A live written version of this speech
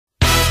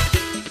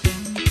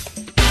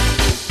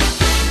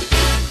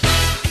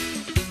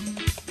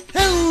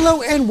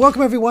Hello and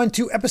welcome everyone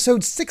to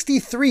episode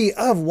 63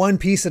 of One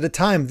Piece at a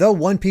Time, the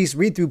One Piece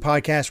read-through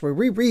podcast where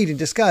we read and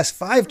discuss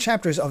 5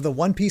 chapters of the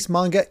One Piece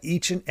manga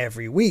each and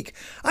every week.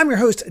 I'm your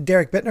host,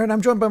 Derek Bittner, and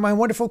I'm joined by my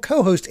wonderful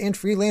co-host and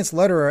freelance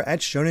letterer at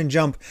Shonen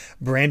Jump,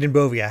 Brandon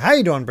Bovia. How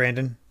you doing,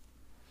 Brandon?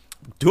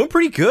 Doing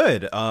pretty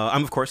good.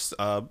 I'm, of course,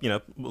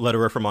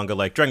 letterer for manga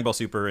like Dragon Ball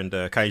Super and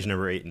Kaiju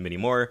number 8 and many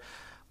more.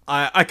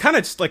 I kind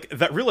of just, like,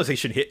 that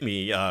realization hit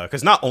me,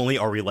 because not only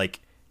are we, like,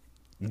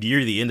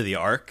 near the end of the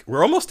arc,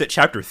 we're almost at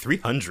chapter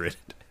 300.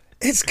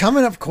 It's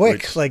coming up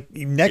quick.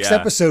 Next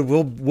episode,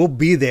 we'll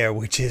be there,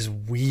 which is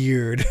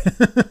weird.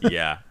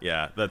 yeah.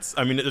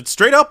 It's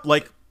straight up,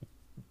 like,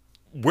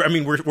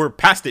 we're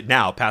past it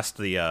now, past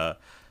the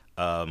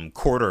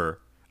quarter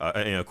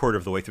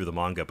of the way through the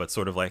manga, but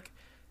sort of like,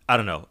 I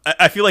don't know.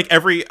 I feel like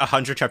every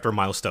 100 chapter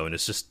milestone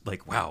is just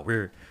like, wow,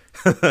 we're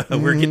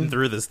we're getting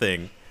through this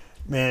thing.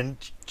 Man,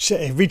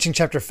 reaching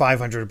chapter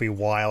 500 would be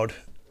wild.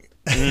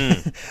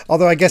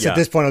 Although I guess at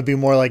this point it would be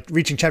more like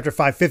reaching chapter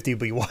 550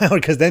 would be wild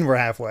because then we're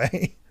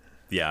halfway.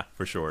 Yeah,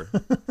 for sure.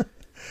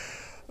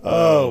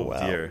 Oh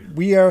well,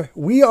 dear.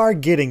 We are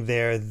getting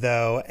there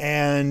though,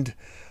 and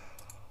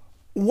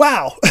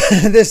wow,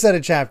 this set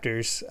of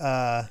chapters.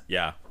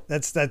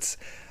 That's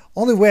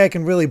only way I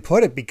can really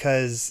put it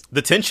because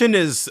the tension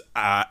is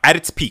at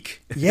its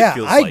peak. Yeah,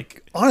 I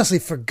honestly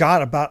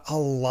forgot about a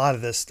lot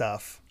of this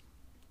stuff.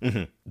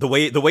 Mm-hmm. The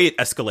way it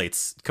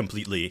escalates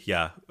completely,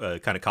 kind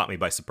of caught me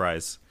by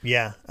surprise.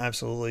 Yeah,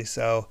 absolutely.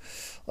 So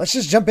let's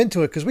just jump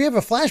into it because we have a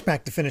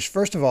flashback to finish,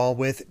 first of all,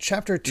 with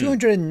chapter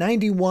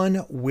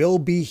 291, Will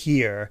Be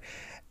Here.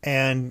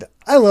 And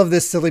I love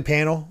this silly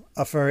panel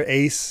for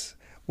Ace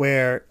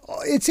where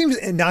it seems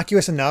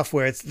innocuous enough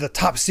where it's the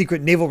top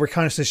secret naval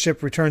reconnaissance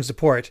ship returns to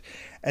port.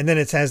 And then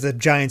it has the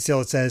giant seal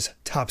that says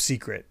top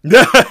secret.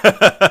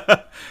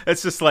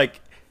 It's just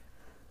like,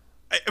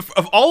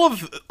 of all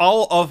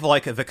of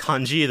like the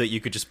kanji that you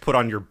could just put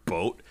on your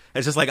boat,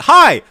 it's just like,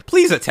 hi,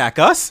 please attack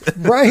us.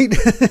 Right.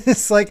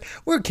 It's like,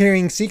 we're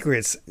carrying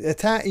secrets.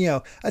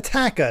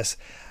 Attack us.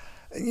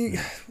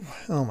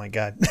 Oh my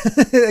God.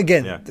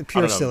 Again, the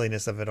pure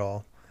silliness of it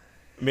all.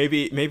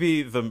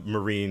 Maybe the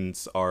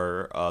Marines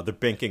are they're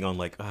banking on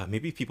like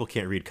maybe people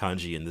can't read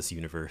kanji in this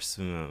universe.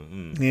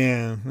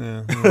 Yeah.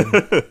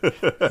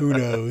 Who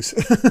knows?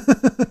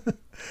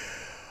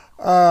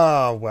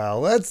 Oh, well,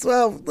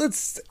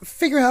 let's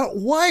figure out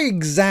why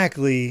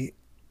exactly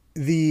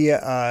the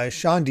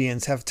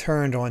Shondians have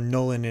turned on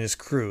Nolan and his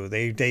crew.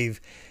 They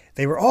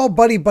were all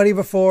buddy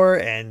before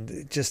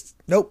and just,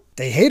 nope,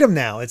 they hate him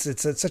now. It's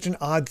such an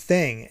odd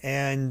thing.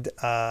 And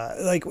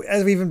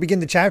as we even begin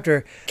the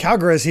chapter,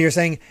 Kalgra is here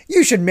saying,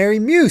 you should marry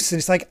Muse. And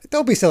it's like,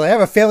 don't be silly. I have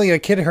a family and a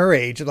kid her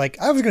age. Like,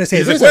 I was going to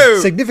say, there's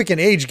a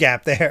significant age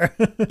gap there.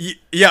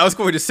 Yeah, I was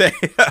going to say,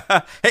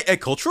 hey,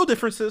 cultural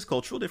differences.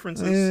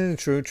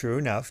 True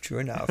enough.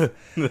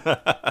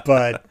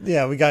 But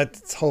yeah, we got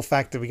this whole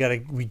fact that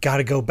we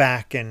gotta go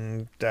back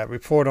and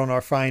report on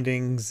our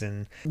findings.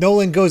 And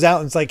Nolan goes out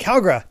and it's like,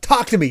 Kalgra,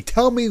 talk to me.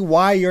 Tell me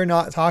why you're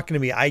not talking to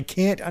me. I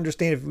can't understand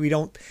if we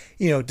don't,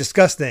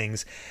 discuss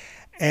things.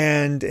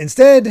 And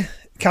instead,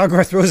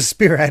 Kalgra throws a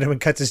spear at him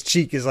and cuts his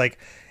cheek. Is like,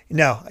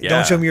 no,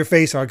 don't show me your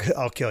face or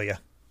I'll kill you.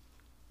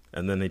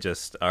 And then they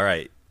just, all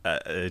right,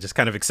 just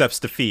kind of accepts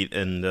defeat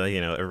and,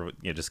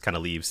 just kind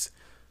of leaves.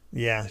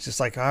 Yeah, it's just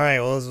like, all right,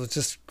 well, let's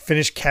just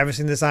finish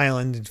canvassing this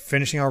island and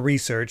finishing our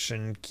research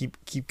and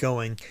keep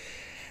going.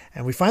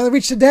 And we finally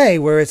reach the day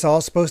where it's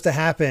all supposed to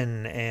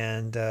happen.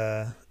 And,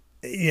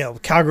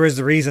 Kalgra is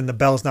the reason the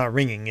bell's not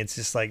ringing. It's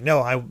just like,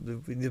 no,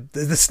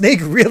 the snake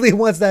really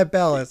wants that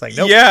bell. And it's like,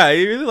 nope. Yeah,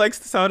 he really likes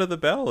the sound of the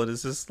bell. And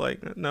it's just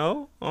like,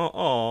 no,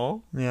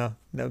 Yeah,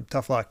 no,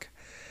 tough luck.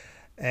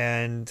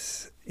 And,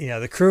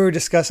 the crew are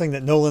discussing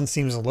that Nolan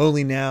seems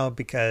lonely now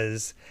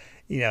because,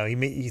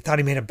 he thought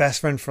he made a best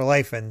friend for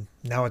life. And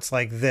now it's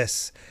like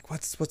this.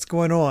 What's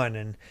going on?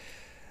 And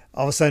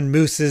all of a sudden,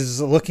 Moose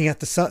is looking at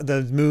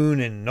the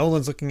moon and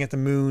Nolan's looking at the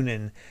moon.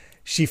 And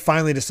she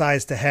finally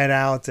decides to head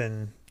out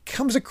and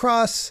comes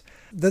across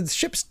the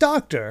ship's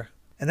doctor.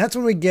 And that's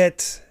when we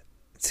get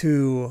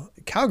to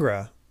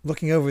Kalgra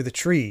looking over the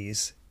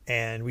trees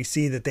and we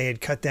see that they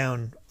had cut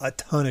down a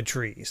ton of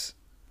trees.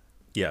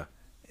 Yeah.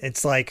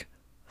 It's like,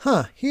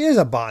 he is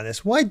a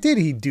botanist. Why did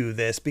he do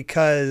this?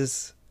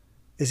 Because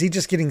is he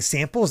just getting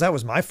samples? That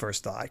was my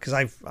first thought because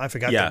I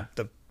forgot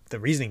the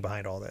reasoning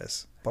behind all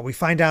this. But we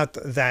find out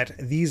that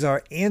these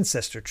are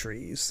ancestor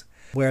trees,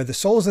 where the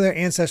souls of their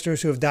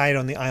ancestors who have died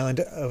on the island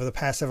over the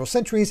past several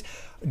centuries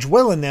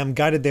dwell in them,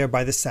 guided there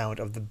by the sound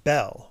of the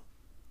bell.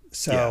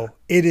 So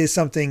It is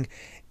something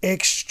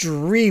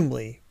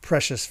extremely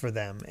precious for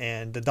them.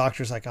 And the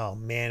doctor's like, oh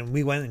man,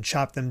 we went and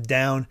chopped them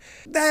down.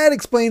 That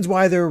explains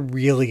why they're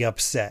really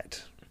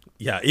upset.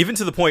 Yeah, even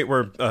to the point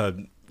where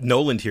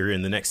Nolan here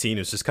in the next scene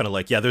is just kind of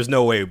like, there's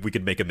no way we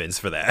could make amends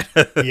for that.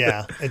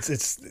 Yeah,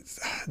 it's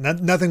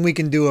nothing we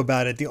can do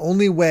about it. The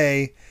only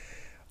way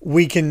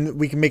we can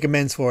make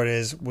amends for it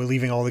is we're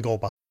leaving all the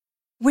gold behind.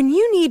 When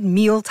you need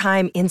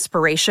mealtime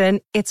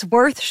inspiration, it's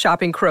worth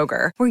shopping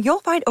Kroger, where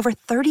you'll find over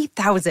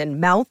 30,000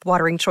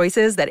 mouth-watering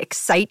choices that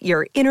excite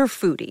your inner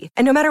foodie.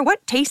 And no matter what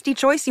tasty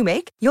choice you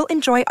make, you'll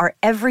enjoy our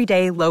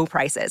everyday low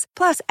prices,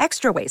 plus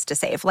extra ways to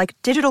save, like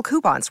digital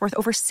coupons worth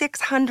over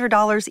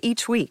 $600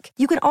 each week.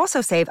 You can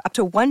also save up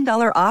to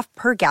 $1 off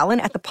per gallon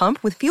at the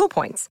pump with fuel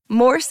points.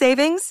 More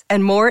savings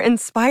and more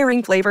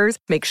inspiring flavors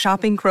make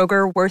shopping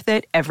Kroger worth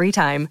it every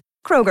time.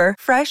 Kroger,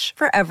 fresh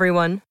for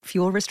everyone.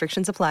 Fuel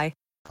restrictions apply.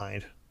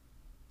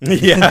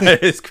 Yeah,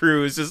 his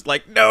crew is just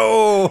like,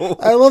 no.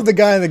 I love the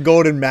guy in the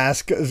golden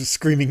mask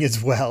screaming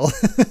as well.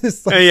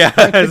 It's like, Yeah,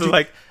 it's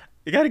like,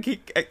 I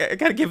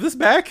gotta give this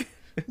back.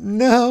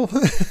 No.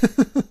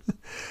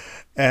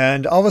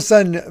 And all of a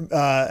sudden,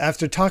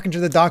 after talking to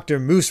the doctor,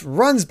 Moose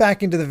runs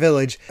back into the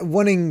village,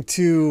 wanting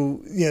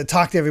to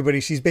talk to everybody.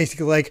 She's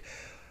basically like,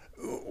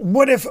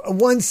 what if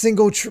one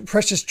single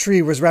precious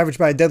tree was ravaged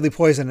by a deadly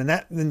poison,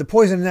 and the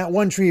poison in that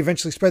one tree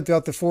eventually spread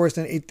throughout the forest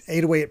and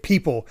ate away at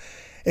people?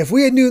 If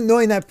we had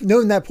known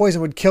that poison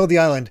would kill the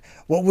island,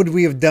 what would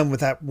we have done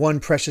with that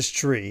one precious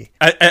tree?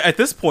 At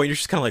this point, you're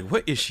just kind of like,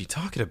 what is she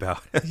talking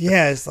about?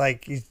 Yeah, it's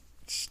like,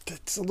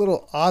 it's a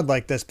little odd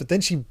like this, but then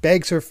she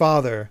begs her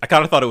father. I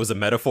kind of thought it was a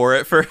metaphor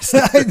at first.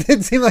 It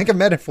did seem like a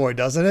metaphor,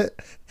 doesn't it?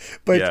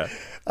 But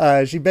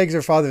yeah. She begs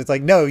her father. It's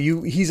like, no,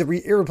 he's an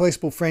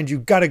irreplaceable friend. You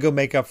got to go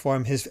make up for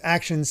him. His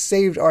actions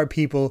saved our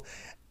people.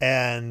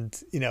 And,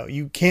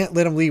 you can't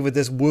let him leave with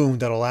this wound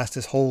that'll last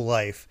his whole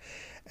life.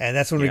 And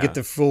that's when we get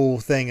the full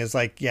thing is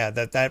like,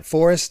 that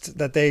forest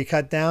that they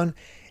cut down,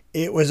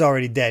 it was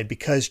already dead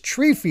because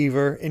tree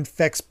fever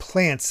infects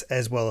plants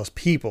as well as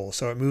people.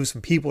 So it moves from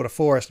people to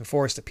forest and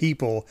forest to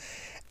people.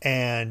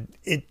 And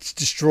it's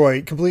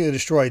completely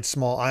destroyed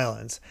small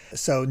islands.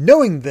 So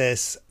knowing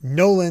this,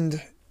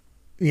 Noland,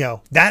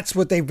 that's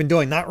what they've been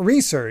doing, not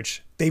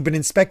research. They've been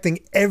inspecting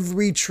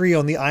every tree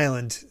on the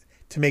island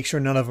to make sure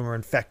none of them are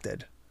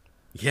infected.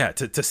 Yeah,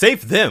 to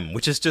save them,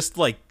 which is just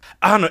like,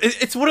 I don't know.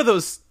 It's one of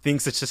those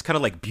things that's just kind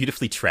of like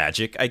beautifully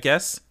tragic, I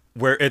guess,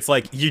 where it's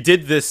like you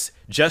did this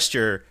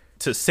gesture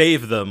to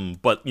save them,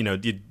 but,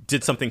 you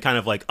did something kind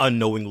of like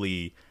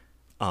unknowingly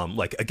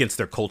like against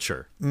their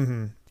culture.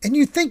 Mm-hmm. And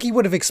you'd think he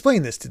would have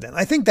explained this to them.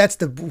 I think that's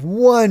the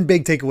one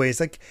big takeaway. It's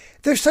like,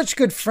 they're such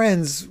good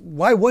friends.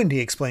 Why wouldn't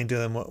he explain to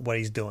them what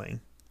he's doing?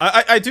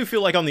 I do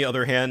feel like, on the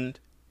other hand,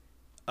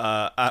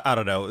 I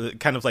don't know,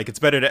 kind of like it's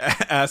better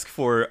to ask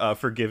for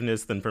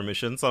forgiveness than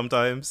permission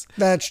sometimes.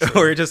 That's true.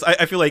 Or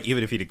I feel like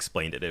even if he'd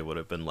explained it, it would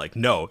have been like,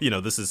 no,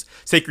 this is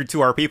sacred to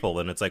our people.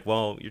 And it's like,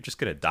 well, you're just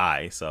going to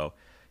die. So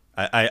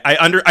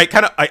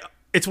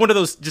it's one of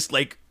those just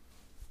like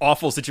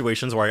awful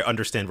situations where I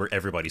understand where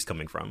everybody's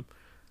coming from.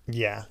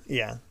 Yeah.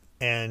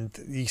 And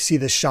you see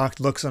the shocked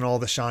looks on all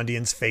the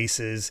Shondians'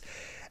 faces.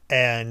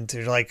 And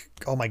they're like,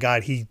 oh my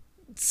God, he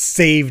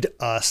saved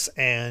us.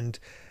 And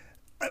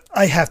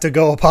I have to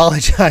go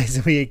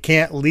apologize. We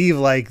can't leave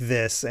like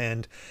this.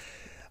 And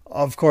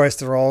of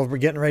course, we're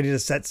getting ready to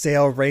set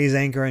sail, raise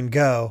anchor, and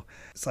go.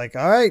 It's like,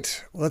 all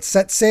right, let's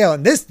set sail.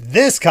 And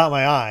this caught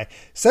my eye.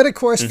 Set a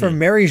course for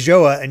Mary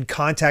Joa and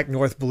contact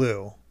North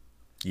Blue.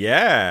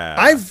 Yeah.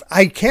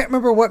 I can't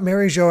remember what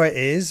Mary Joa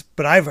is,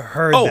 but I've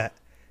heard that.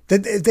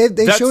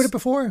 They showed it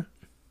before?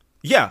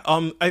 Yeah.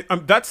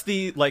 That's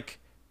the like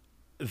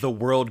the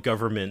world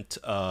government,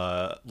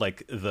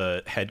 like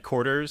the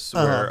headquarters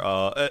where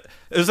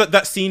it was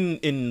that scene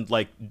in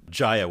like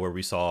Jaya where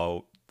we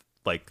saw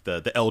like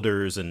the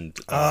elders and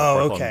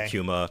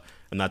Kuma,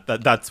 and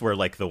that's where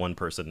like the one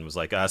person was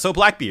like, so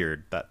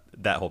Blackbeard,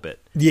 that whole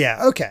bit.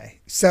 Yeah.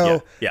 Okay.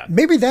 So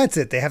maybe that's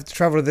it. They have to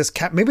travel to this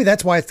maybe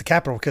that's why it's the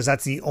capital, because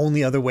that's the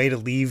only other way to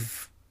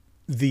leave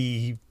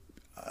the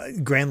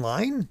Grand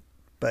Line.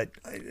 But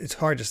it's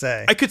hard to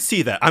say. I could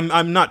see that.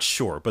 I'm not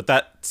sure, but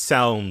that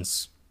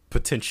sounds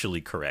potentially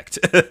correct.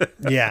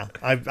 Yeah,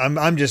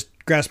 I'm just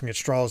grasping at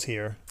straws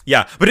here.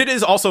 Yeah, but it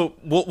is also,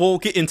 we'll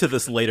get into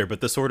this later,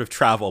 but the sort of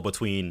travel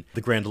between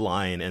the Grand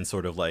Line and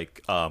sort of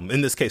like, in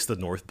this case, the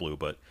North Blue,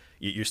 but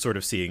you're sort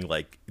of seeing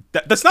like,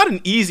 that's not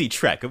an easy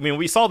trek. I mean,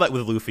 we saw that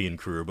with Luffy and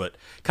crew, but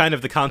kind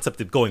of the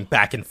concept of going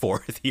back and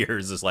forth here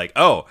is just like,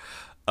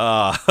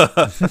 not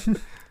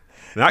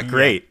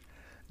great.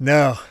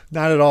 No,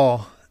 not at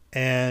all.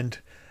 And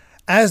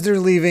as they're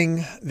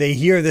leaving, they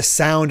hear the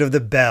sound of the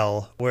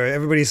bell where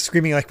everybody's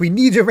screaming like, we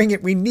need to ring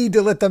it. We need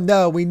to let them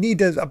know. We need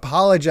to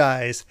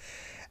apologize.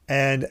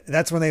 And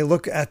that's when they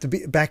look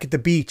at back at the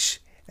beach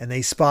and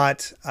they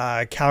spot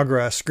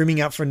Calgra screaming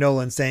out for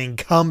Noland saying,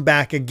 come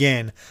back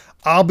again.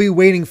 I'll be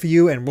waiting for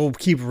you and we'll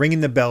keep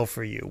ringing the bell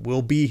for you.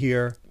 We'll be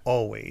here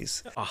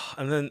always.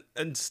 And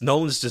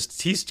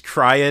Noland's he's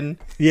crying.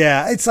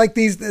 Yeah, it's like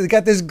they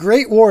got this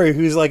great warrior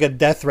who's like a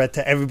death threat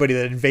to everybody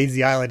that invades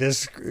the island,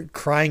 is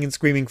crying and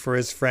screaming for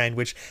his friend,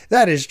 which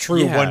that is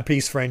true One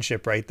Piece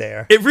friendship right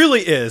there. It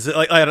really is.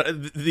 Like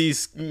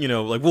these,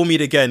 like we'll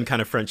meet again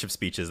kind of friendship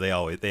speeches. They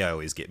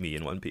always get me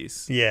in One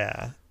Piece.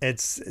 Yeah,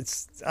 it's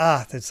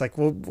like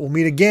we'll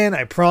meet again.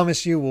 I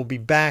promise you, we'll be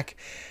back.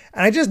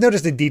 And I just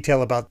noticed a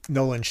detail about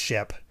Nolan's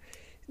ship.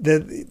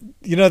 The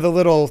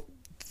little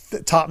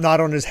the top knot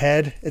on his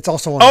head. It's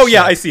also on. Oh the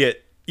yeah, ship. I see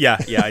it. Yeah,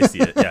 I see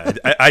it. Yeah,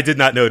 I did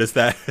not notice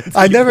that.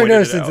 I You never pointed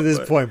noticed it it to out, this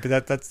but- point,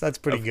 but that's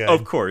pretty good.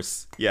 Of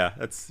course, yeah,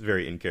 that's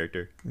very in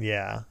character.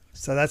 Yeah.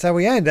 So that's how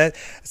we end.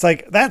 It's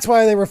like that's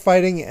why they were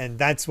fighting, and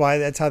that's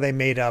how they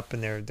made up,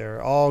 and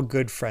they're all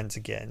good friends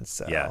again.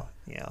 So Yeah.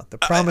 the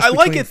promise I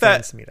like between it that-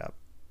 friends to meet up.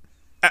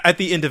 At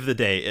the end of the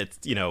day, it's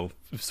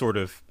sort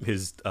of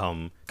his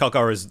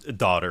Kalkara's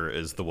daughter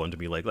is the one to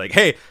be like,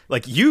 hey,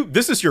 like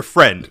this is your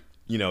friend.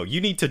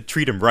 You need to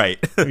treat him right.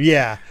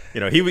 Yeah.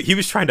 He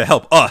was trying to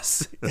help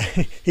us.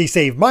 He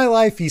saved my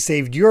life. He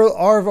saved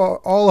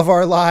all of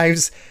our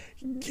lives.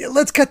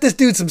 Let's cut this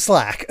dude some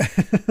slack.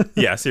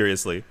 Yeah,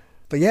 seriously.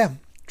 But yeah,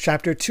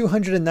 chapter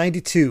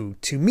 292,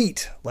 To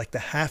Meet Like the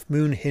Half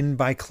Moon Hidden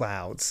by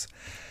Clouds.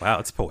 Wow,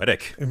 it's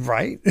poetic.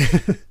 Right?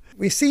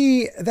 We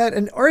see that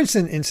an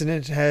arson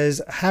incident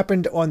has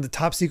happened on the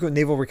top secret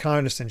naval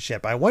reconnaissance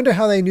ship. I wonder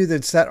how they knew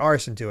they'd set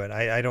arson to it.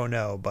 I don't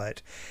know,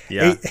 but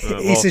Yeah,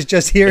 Ace is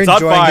just here it's on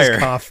enjoying his fire.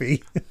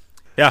 coffee.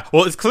 Yeah,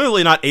 well, it's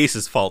clearly not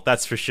Ace's fault,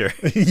 that's for sure.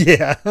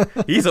 Yeah.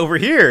 He's over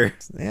here.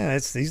 Yeah,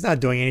 he's not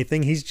doing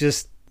anything. He's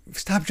just,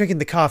 stop drinking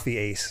the coffee,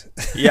 Ace.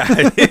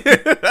 Yeah.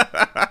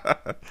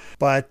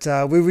 But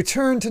we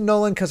return to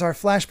Nolan because our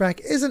flashback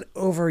isn't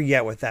over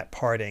yet with that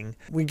parting.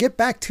 We get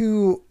back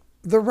to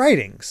the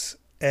writings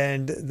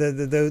and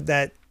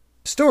that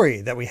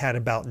story that we had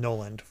about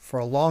Nolan for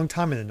a long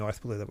time in the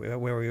North Blue, where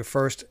we were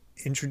first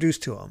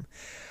introduced to him,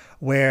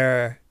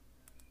 where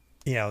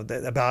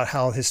about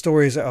how his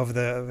stories of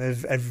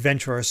the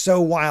adventure are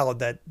so wild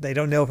that they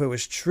don't know if it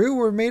was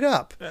true or made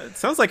up. It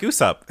sounds like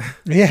Usopp.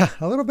 Yeah,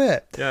 a little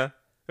bit. Yeah.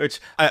 Which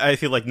I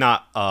feel like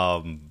not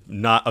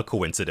a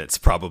coincidence,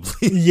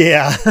 probably.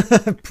 Yeah,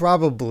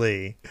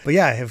 probably. But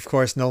yeah, of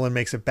course, Nolan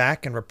makes it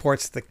back and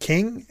reports to the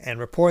king and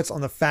reports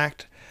on the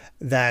fact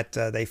that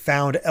they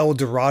found El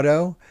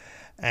Dorado.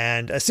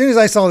 And as soon as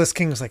I saw this,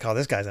 king was like, oh,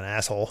 this guy's an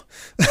asshole.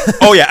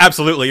 Oh, yeah,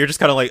 absolutely. You're just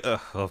kind of like, oh,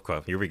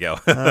 okay, here we go.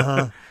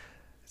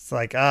 It's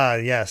like,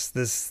 yes,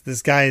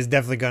 this guy is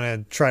definitely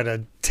going to try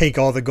to take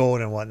all the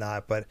gold and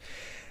whatnot. But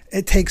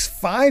it takes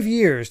 5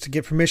 years to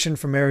get permission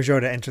from Marijo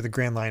to enter the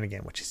Grand Line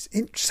again, which is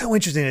so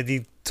interesting that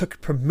he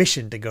took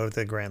permission to go to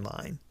the Grand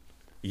Line.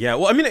 Yeah,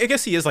 well, I mean, I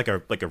guess he is like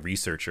a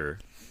researcher.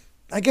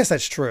 I guess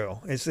that's true.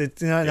 It's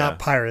not, Yeah. not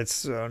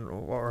pirates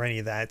or any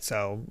of that.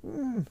 So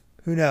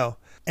who knows?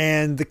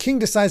 And the king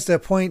decides to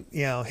appoint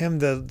him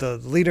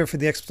the leader for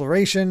the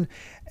exploration,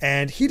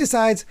 and he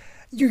decides,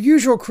 your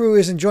usual crew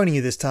isn't joining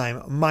you this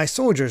time. My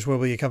soldiers will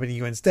be accompanying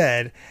you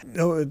instead.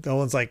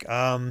 Nolan's like,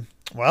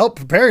 well,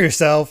 prepare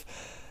yourself.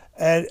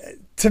 And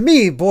to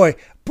me, boy,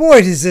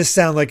 does this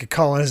sound like a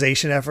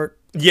colonization effort.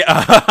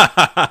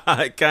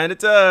 Yeah, it kind of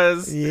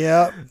does.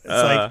 Yep. It's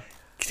like,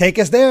 take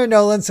us there,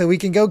 Nolan, so we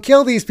can go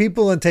kill these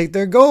people and take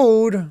their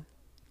gold.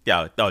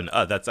 Yeah,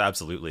 that's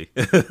absolutely.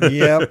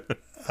 Yep.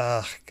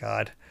 Oh,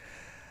 God.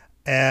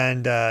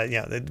 And,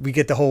 we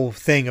get the whole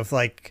thing of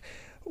like,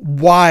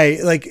 why,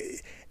 like,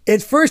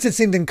 at first it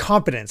seemed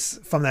incompetence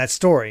from that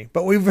story,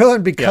 but we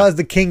learned because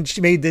the king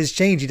made this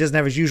change, he doesn't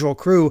have his usual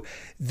crew.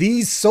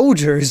 These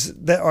soldiers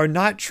that are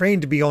not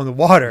trained to be on the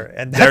water,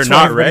 and that's They're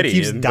why not everybody ready.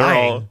 keeps And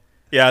dying.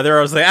 they're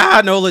always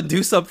like, Nolan,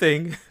 do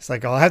something. It's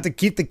like, I'll have to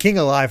keep the king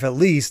alive at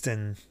least.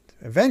 And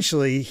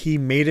eventually he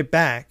made it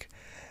back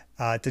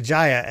to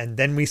Jaya. And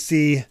then we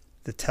see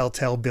the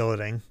Telltale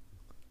building.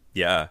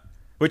 Yeah.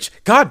 Which,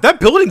 God,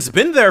 that building's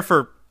been there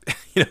for,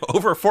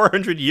 over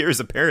 400 years,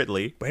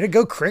 apparently. Way to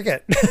go,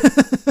 Cricket.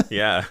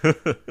 Yeah.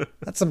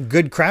 That's some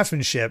good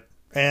craftsmanship.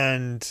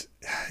 And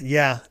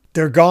yeah,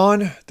 they're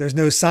gone. There's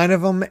no sign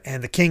of them.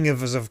 And the king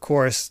was, of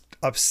course,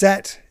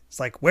 upset. It's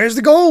like, where's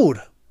the gold?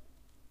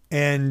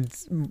 And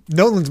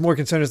Nolan's more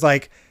concerned is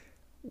like,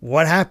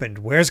 what happened?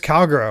 Where's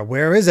Kalgara?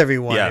 Where is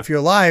everyone? Yeah. If you're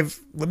alive,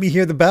 let me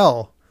hear the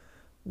bell.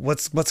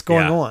 What's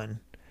going Yeah. on?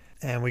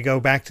 And we go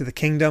back to the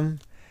kingdom,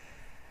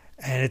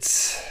 and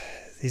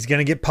he's going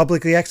to get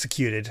publicly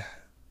executed.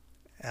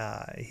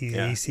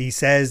 He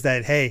says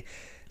that, hey,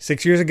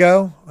 6 years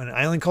ago on an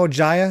island called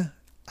Jaya,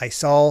 I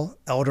saw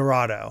El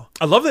Dorado.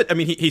 I love that. I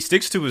mean, he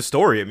sticks to his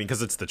story. I mean,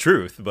 because it's the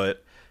truth.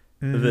 But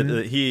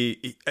I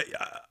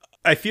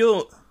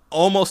feel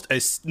almost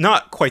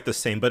not quite the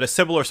same, but a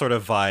similar sort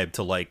of vibe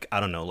to like, I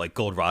don't know, like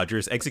Gold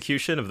Roger's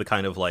execution of the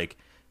kind of like,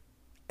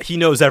 he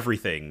knows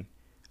everything,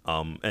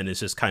 and it's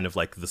just kind of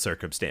like the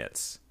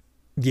circumstance.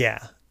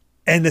 Yeah.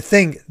 And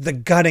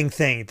the gutting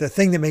thing, the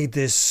thing that made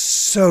this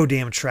so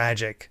damn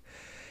tragic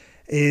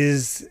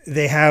is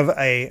they have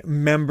a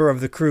member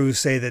of the crew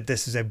say that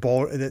this is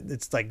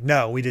it's like,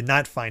 no, we did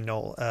not find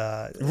Noel.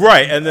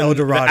 Right. And then El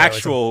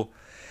Dorado.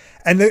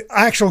 And the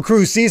actual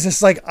crew sees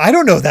this like, I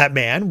don't know that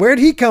man. Where'd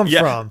he come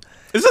from?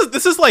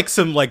 This is like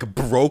some like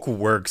Baroque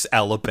works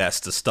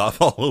Alabasta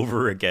stuff all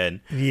over again.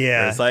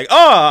 Yeah. Where it's like,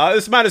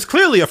 this man is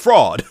clearly a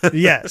fraud.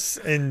 Yes.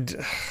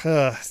 And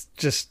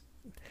just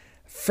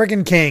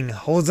friggin' king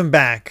holds him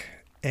back.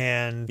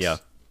 And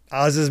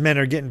Oz's men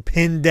are getting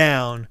pinned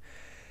down.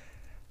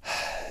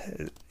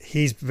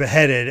 He's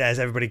beheaded as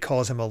everybody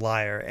calls him a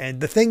liar. And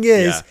the thing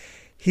is,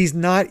 he's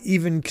not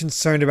even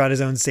concerned about his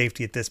own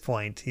safety at this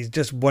point. He's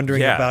just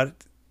wondering Yeah. about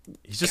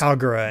He's just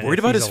Kalgara and worried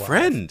if about he's his alive.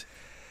 friend.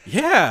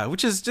 Yeah,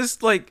 which is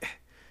just like,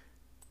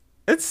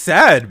 it's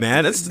sad,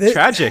 man. It's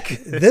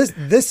tragic.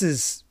 This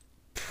is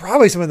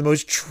probably some of the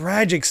most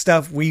tragic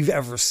stuff we've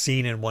ever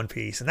seen in One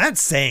Piece, and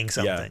that's saying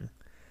something.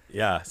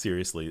 Yeah,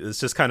 seriously. It's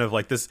just kind of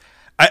like this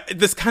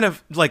kind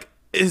of like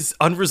is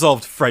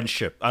unresolved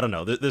friendship. I don't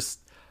know. This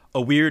a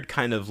weird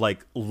kind of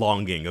like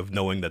longing of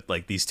knowing that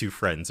like these two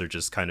friends are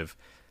just kind of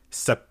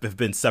have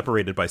been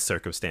separated by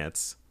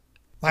circumstance.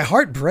 My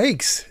heart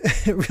breaks.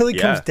 It really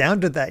Yeah. comes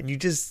down to that, and you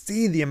just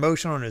see the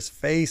emotion on his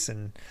face,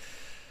 and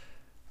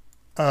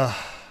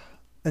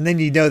then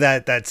you know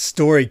that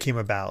story came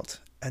about,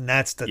 and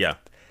that's the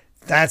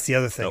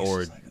other thing.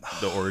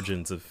 The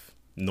origins of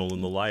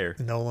Nolan the Liar.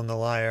 Nolan the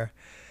Liar.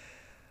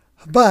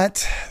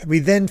 But we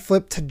then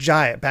flip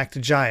to back to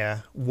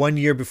Jaya 1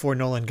 year before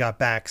Nolan got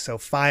back. So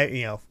 5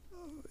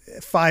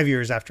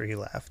 years after he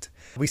left.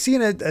 We see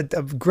a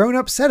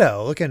grown-up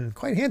Seto looking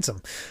quite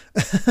handsome.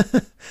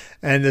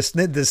 And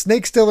the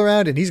snake's still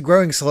around, and he's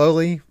growing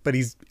slowly, but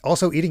he's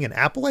also eating an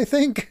apple, I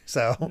think.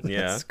 So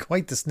Yeah. it's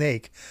quite the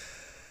snake.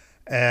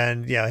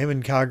 And him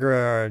and Kagura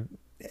are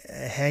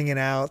hanging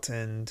out,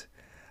 and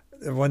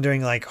they're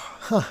wondering like,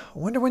 I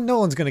wonder when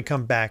Nolan's going to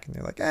come back. And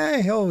they're like,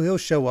 he'll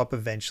show up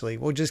eventually.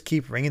 We'll just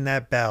keep ringing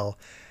that bell.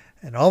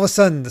 And all of a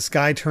sudden the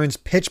sky turns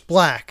pitch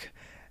black.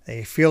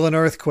 They feel an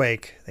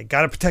earthquake. They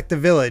got to protect the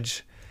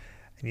village.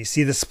 And you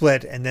see the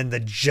split, and then the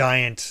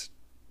giant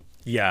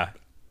Yeah.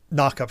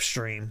 knock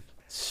upstream.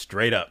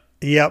 Straight up.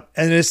 Yep.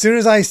 And as soon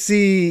as I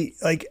see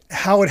like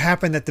how it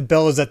happened that the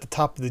bell is at the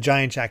top of the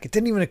giant jack, it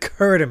didn't even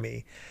occur to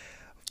me.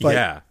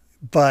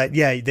 But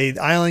the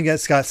island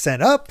got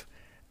sent up,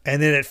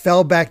 and then it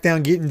fell back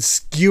down, getting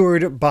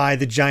skewered by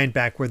the giant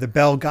back, where the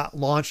bell got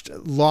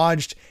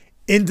lodged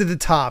into the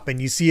top,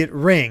 and you see it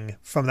ring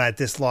from that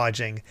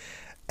dislodging,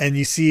 and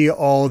you see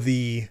all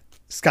the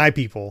sky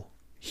people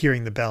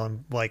hearing the bell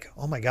and like,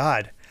 oh my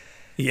God.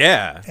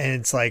 Yeah. And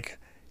it's like,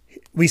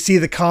 we see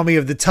the Kami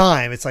of the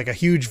time. It's like a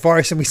huge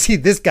farce, and we see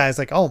this guy's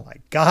like, oh my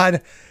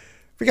God,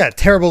 we got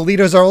terrible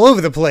leaders all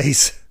over the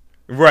place.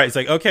 Right. It's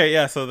like, okay,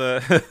 yeah. So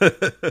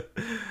the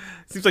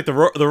seems like the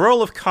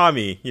role of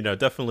Kami,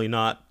 definitely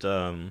not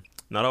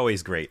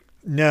always great.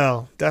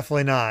 No,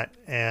 definitely not.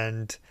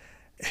 And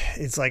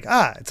it's like,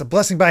 it's a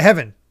blessing by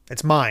heaven.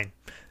 It's mine.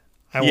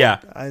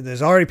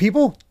 There's already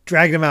people,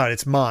 drag them out.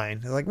 It's mine.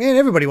 They're like, man,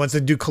 everybody wants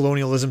to do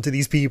colonialism to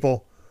these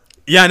people.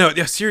 Yeah, no,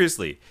 yeah,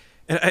 seriously.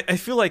 And I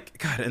feel like,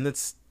 God, and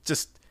it's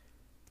just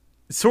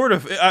sort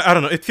of, I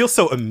don't know, it feels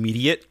so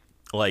immediate.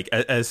 Like,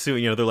 as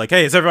soon, they're like,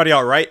 hey, is everybody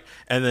all right?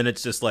 And then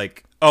it's just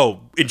like,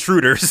 oh,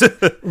 intruders.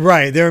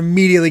 Right. They're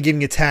immediately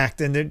getting attacked.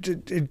 And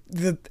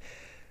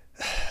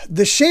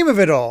the shame of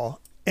it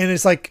all. And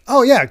it's like,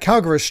 oh yeah,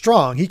 Kalgara is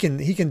strong. He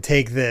can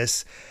take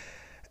this.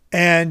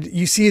 And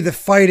you see the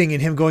fighting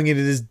and him going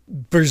into this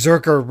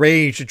berserker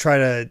rage to try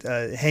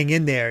to hang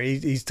in there.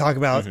 He's talking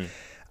about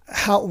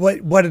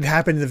what had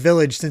happened in the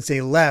village since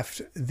they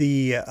left.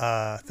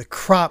 The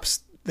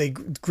crops, they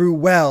grew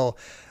well.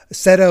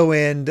 Seto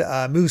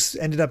and Moose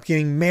ended up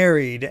getting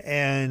married,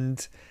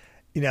 and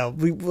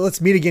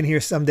let's meet again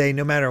here someday,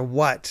 no matter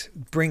what.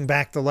 Bring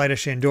back the light of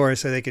Shandora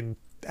so they can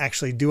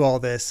actually do all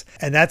this.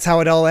 And that's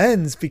how it all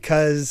ends,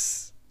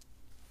 because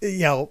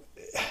I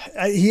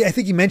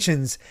think he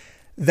mentions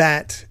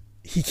that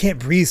he can't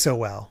breathe so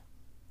well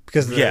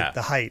because of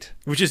the height,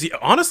 which is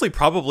honestly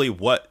probably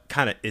what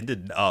kind of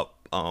ended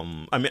up. I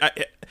mean,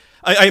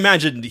 I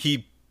imagine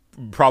he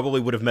probably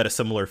would have met a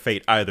similar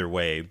fate either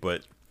way,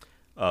 but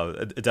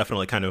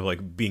definitely kind of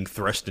like being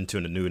thrust into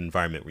a new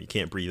environment where you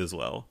can't breathe as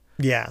well.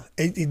 Yeah,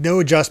 no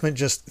adjustment,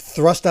 just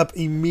thrust up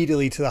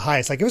immediately to the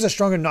highest. Like, it was a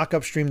stronger knock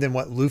upstream than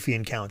what Luffy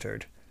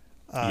encountered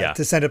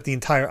to send up the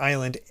entire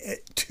island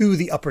to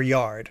the upper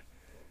yard.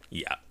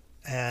 Yeah,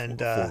 and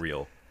for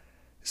real.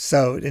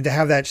 So, and to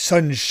have that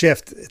sudden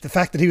shift, the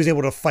fact that he was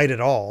able to fight at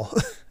all,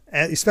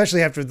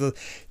 especially after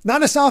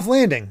not a soft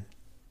landing,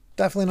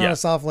 definitely not a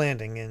soft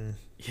landing, and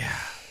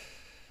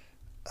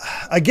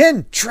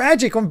again,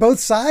 tragic on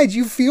both sides.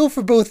 You feel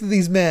for both of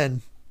these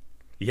men.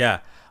 Yeah,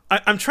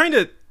 I'm trying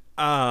to.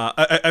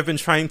 I've been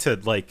trying to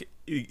like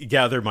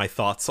gather my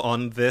thoughts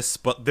on this,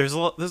 but there's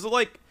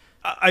like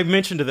I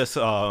mentioned this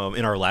in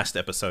our last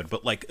episode,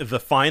 but like the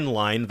fine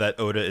line that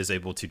Oda is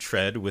able to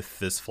tread with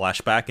this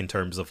flashback in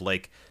terms of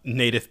like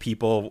native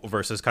people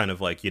versus kind of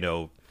like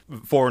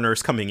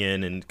foreigners coming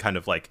in and kind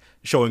of like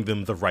showing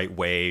them the right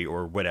way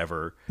or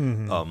whatever.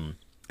 Mm-hmm.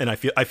 And I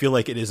feel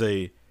like it is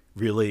a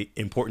really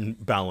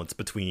important balance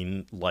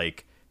between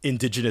like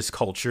indigenous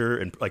culture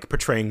and like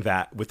portraying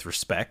that with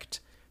respect,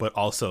 but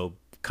also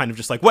kind of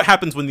just like what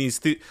happens when these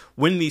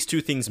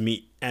two things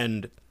meet,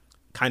 and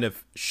kind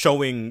of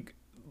showing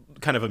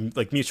kind of a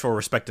like mutual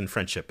respect and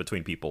friendship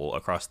between people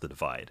across the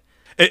divide.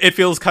 It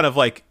feels kind of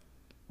like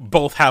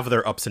both have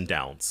their ups and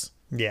downs.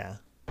 Yeah.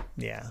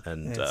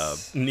 And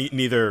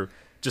neither,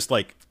 just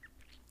like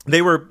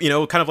they were,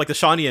 kind of like the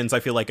Shawnians, I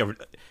feel like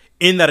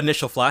in that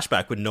initial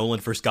flashback when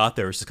Nolan first got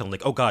there, it's just kind of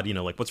like, oh god,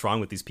 like what's wrong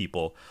with these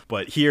people?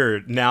 But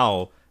here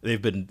now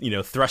they've been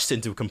thrust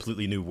into a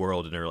completely new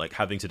world and are like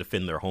having to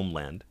defend their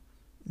homeland.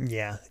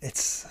 Yeah,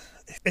 it's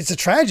a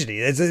tragedy.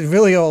 It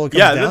really all comes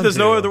down there's to.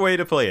 no other way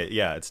to play it.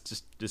 Yeah, it's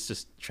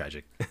just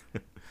tragic.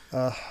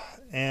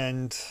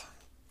 And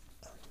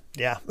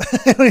yeah,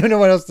 I don't even know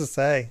what else to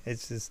say.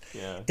 It's just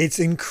it's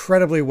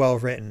incredibly well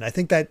written. I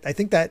think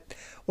that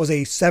was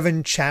a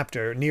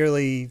 7-chapter,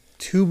 nearly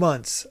 2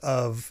 months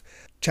of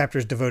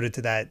chapters devoted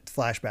to that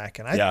flashback,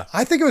 and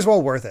I think it was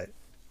well worth it.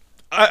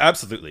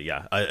 Absolutely,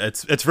 yeah.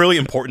 It's really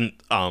important.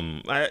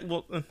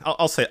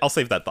 I'll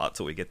save that thought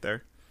till we get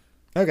there.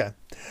 Okay.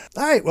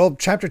 All right. Well,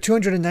 chapter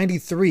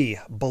 293,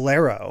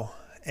 Bolero,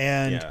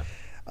 and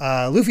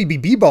Luffy be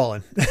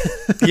b-balling.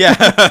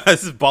 Yeah,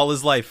 this is ball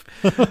is life.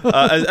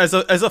 As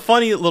a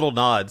funny little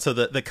nod, so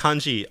the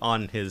kanji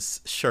on his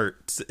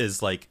shirt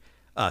is like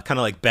kind of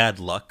like bad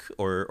luck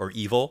or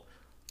evil.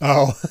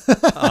 Oh.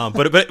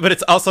 but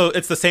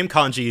it's the same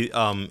kanji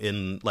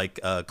in like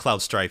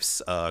Cloud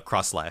Strife's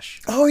cross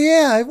slash. Oh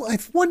yeah,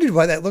 I've wondered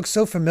why that looks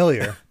so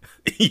familiar.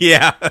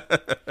 Yeah.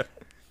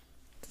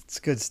 It's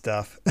good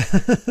stuff.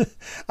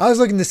 I was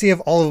looking to see if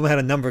all of them had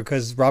a number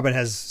because Robin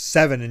has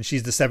 7 and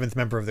she's the 7th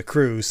member of the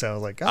crew. So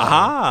like, they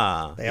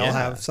all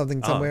have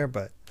something somewhere,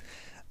 but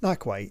not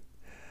quite.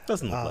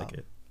 Doesn't look like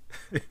it.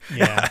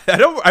 Yeah. I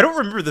don't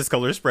remember this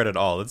color spread at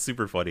all. It's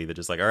super funny. They're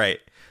just like, all right,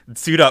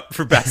 suit up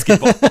for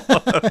basketball.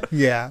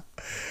 Yeah.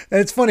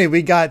 And it's funny.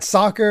 We got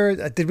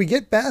soccer. Did we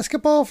get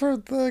basketball for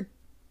the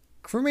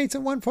crewmates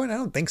at one point? I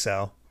don't think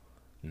so.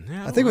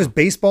 No. I think it was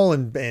baseball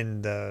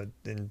and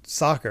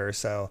soccer.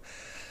 So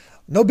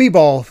no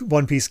b-ball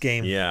One Piece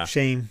game. Yeah.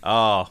 Shame.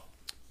 Oh.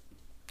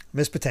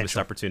 Missed potential. Missed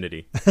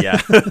opportunity. Yeah.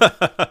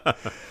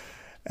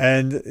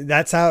 And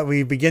that's how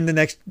we begin the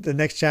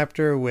next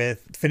chapter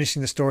with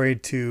finishing the story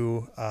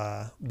to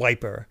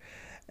Wiper.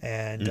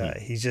 And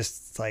he's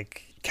just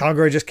like,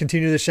 Calgary just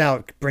continued to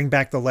shout, bring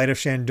back the light of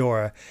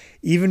Shandora.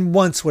 Even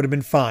once would have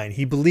been fine.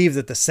 He believed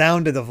that the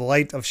sound of the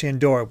light of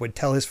Shandora would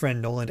tell his friend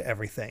Nolan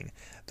everything,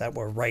 that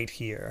we're right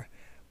here.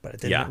 But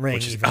it didn't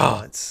ring even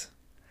once.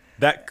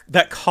 That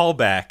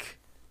callback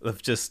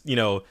of just,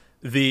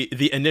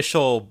 the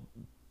initial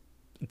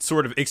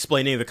sort of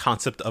explaining the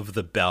concept of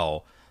the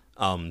bell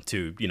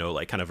to,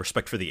 like kind of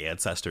respect for the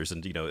ancestors.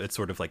 And, it's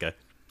sort of like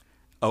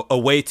a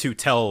way to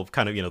tell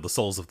kind of, the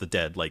souls of the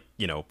dead, like,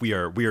 we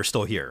are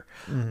still here.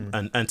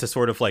 Mm-hmm. And to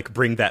sort of like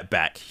bring that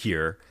back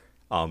here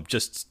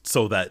just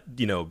so that,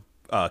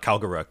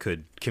 Calgara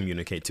could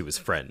communicate to his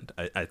friend.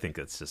 I think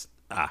it's just,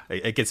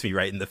 it gets me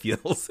right in the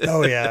feels.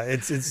 Oh yeah.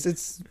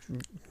 It's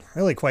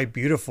really quite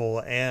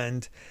beautiful.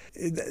 And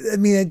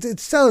it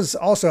shows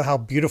also how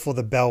beautiful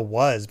the bell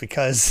was,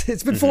 because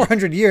it's been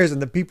 400 years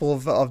and the people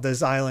of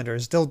this island are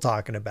still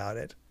talking about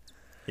it.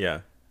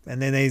 Yeah.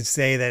 And then they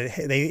say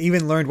that they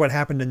even learned what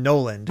happened to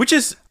Nolan. Which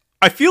is,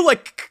 I feel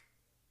like,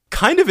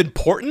 kind of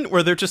important,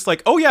 where they're just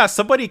like, oh yeah,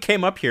 somebody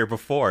came up here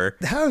before.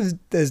 How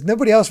does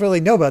nobody else really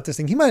know about this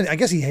thing? I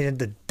guess he had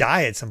to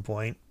die at some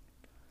point.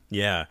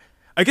 Yeah.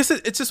 I guess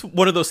it's just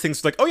one of those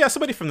things like, oh yeah,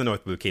 somebody from the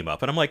North Blue came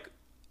up. And I'm like,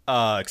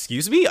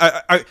 excuse me?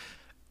 I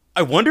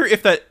wonder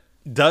if that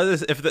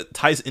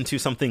ties into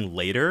something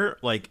later.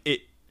 Like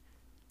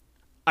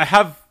I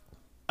have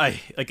a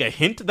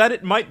hint that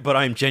it might, but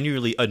I'm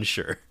genuinely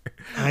unsure.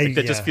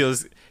 That just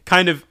feels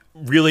kind of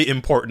really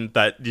important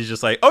that you're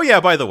just like, oh yeah,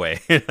 by the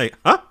way. Like,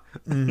 huh?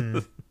 Mm-hmm.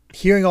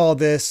 Hearing all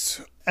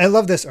this, I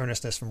love this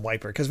earnestness from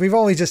Wiper, because we've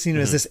always just seen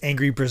him as this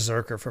angry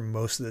berserker for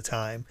most of the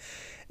time.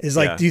 Is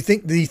like, do you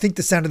think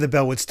the sound of the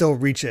bell would still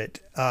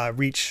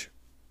reach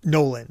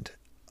Noland,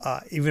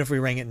 even if we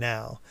rang it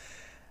now?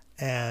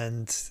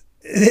 And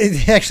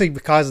it actually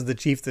causes the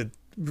chief to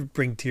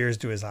bring tears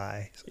to his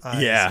eyes.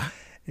 Yeah.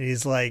 And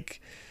he's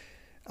like,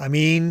 I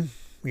mean,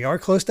 we are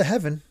close to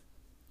heaven.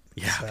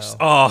 Yeah. So,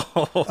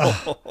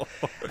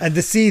 and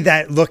to see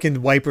that look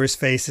in Wiper's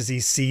face as he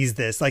sees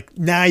this, like,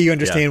 now you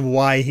understand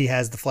why he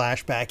has the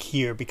flashback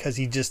here, because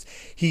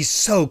he's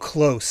so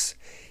close.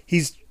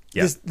 He's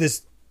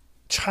this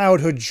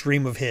childhood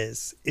dream of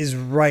his is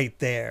right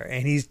there,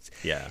 and he's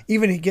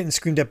even getting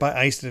screamed at by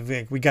Ice,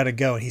 like, we gotta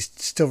go, and he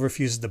still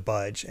refuses to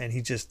budge, and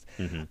he just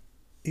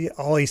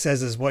all he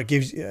says is, what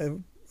gives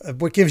you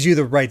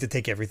the right to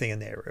take everything in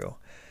Nehru?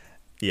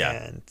 Yeah.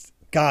 And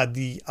God,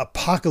 the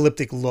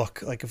apocalyptic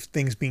look, like, of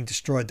things being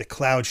destroyed, the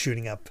cloud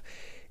shooting up,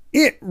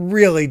 it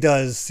really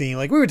does seem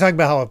like, we were talking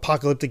about how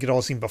apocalyptic it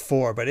all seemed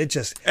before, but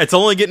it's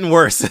only getting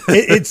worse.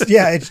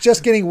 It's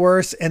just getting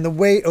worse. And the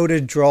way Oda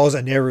draws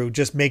Aneru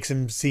just makes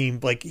him seem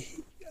like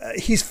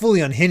he's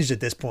fully unhinged at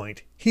this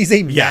point. He's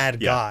a mad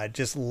god,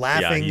 just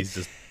laughing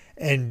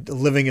and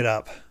living it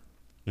up.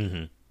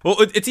 Mm-hmm. Well,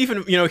 it's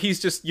even, he's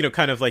just,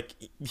 kind of like,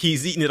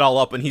 he's eating it all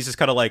up, and he's just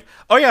kind of like,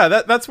 oh yeah,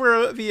 that's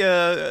where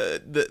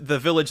the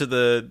village of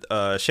the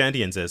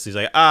Shandians is. He's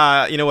like,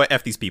 you know what,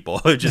 F these people.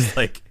 Just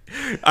like,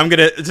 I'm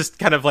gonna just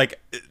kind of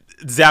like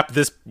zap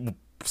this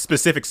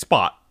specific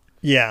spot.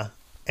 Yeah,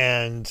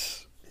 and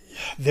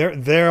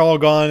they're all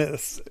gone.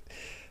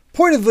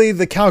 Pointedly,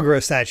 the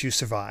Calgara statue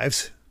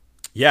survives.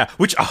 Yeah,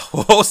 which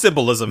oh,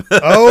 symbolism.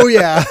 Oh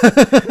yeah.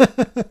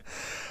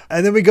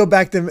 And then we go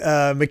back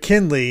to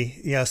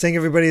McKinley, saying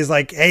everybody is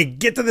like, hey,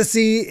 get to the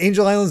sea.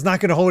 Angel Island's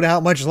not going to hold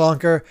out much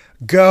longer.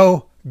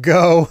 Go.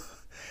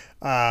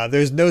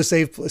 There's no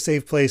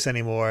safe place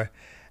anymore.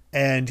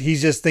 And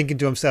he's just thinking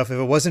to himself, if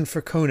it wasn't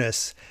for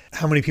Conus,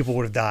 how many people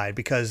would have died?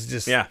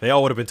 Because they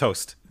all would have been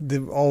toast. They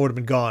all would have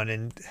been gone.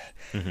 And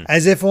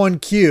as if on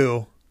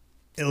cue,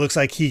 it looks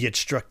like he gets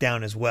struck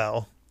down as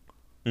well.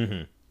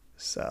 Mm-hmm.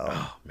 So,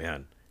 oh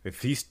man,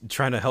 if he's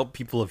trying to help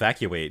people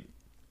evacuate,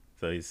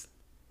 so he's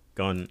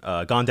gone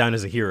down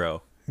as a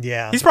hero.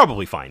 Yeah, he's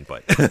probably fine,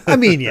 but I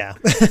mean, yeah,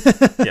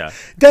 yeah,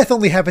 death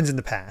only happens in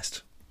the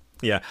past.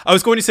 Yeah, I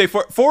was going to say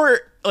for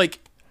like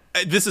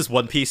this is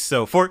One Piece,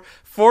 so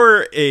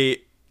for a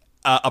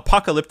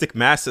apocalyptic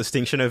mass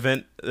extinction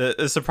event,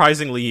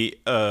 surprisingly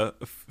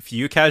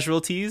few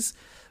casualties,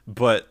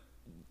 but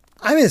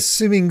I'm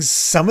assuming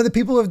some of the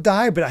people have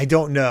died, but I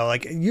don't know.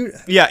 Like you,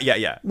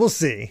 yeah, we'll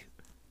see.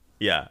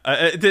 Yeah,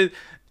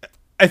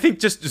 I think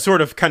just sort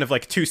of kind of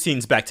like two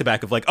scenes back to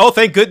back of like, oh,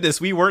 thank goodness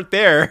we weren't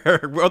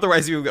there,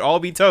 otherwise we would all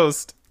be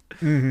toast.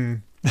 Mm-hmm.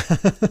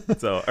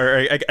 So,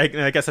 or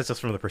I guess that's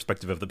just from the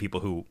perspective of the people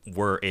who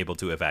were able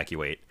to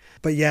evacuate.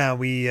 But yeah,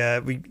 we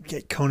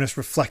get Conus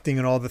reflecting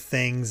on all the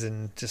things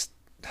and just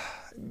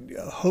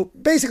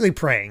basically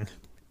praying.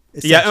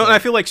 Yeah, and I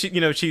feel like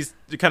she's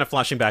kind of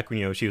flashing back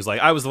when she was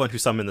like, I was the one who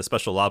summoned the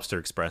Special Lobster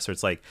Express. Or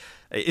it's like,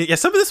 yeah,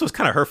 some of this was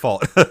kind of her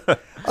fault.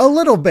 A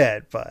little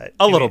bit, but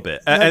a little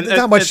bit, and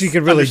not much she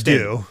could really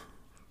do.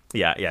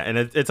 Yeah, and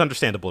it's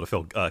understandable to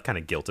feel kind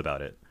of guilt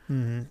about it.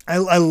 Mm-hmm.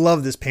 I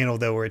love this panel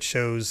though, where it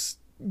shows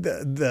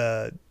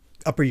the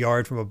upper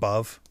yard from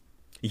above.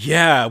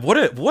 Yeah,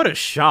 what a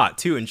shot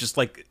too, and just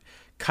like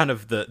kind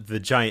of the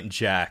giant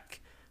jack,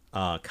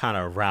 kind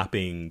of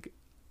wrapping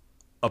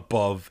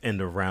above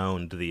and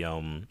around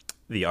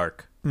the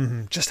arc.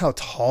 Mm-hmm. Just how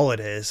tall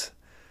it is.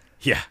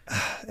 Yeah,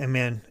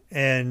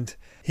 and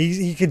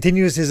he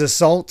continues his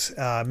assault,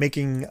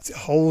 making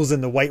holes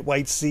in the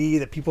white sea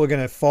that people are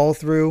going to fall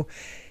through.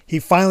 He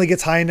finally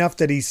gets high enough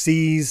that he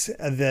sees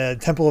the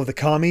Temple of the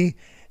Kami,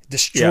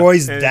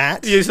 destroys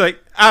that. He's like,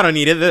 I don't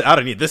need it. I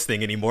don't need this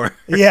thing anymore.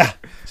 Yeah,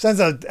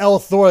 sends a L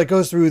Thor that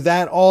goes through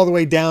that all the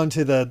way down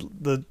to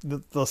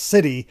the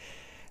city.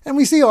 And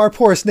we see our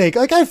poor snake.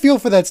 Like, I feel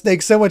for that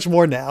snake so much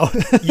more now.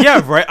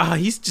 Yeah, right.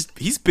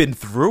 He's been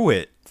through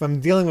it. From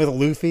dealing with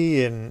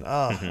Luffy and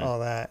all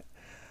that.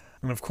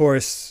 And of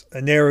course,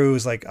 Neru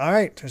is like, all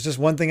right, there's just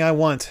one thing I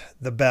want,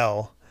 the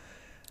bell.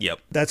 Yep.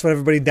 That's what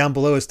everybody down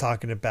below is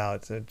talking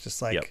about. So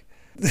just like,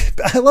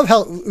 I love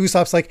how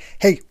Usopp's like,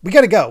 hey, we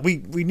got to go. We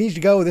need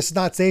to go. This is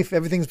not safe.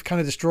 Everything's kind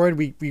of destroyed.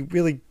 We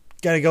really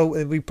got to go.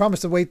 We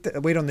promised to wait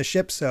on the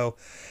ship. So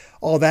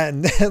all that.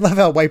 And I love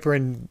how Wiper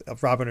and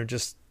Robin are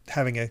just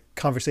having a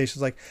conversation.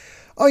 It's like,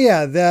 oh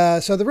yeah,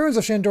 so the ruins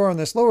of Shandor on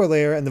this lower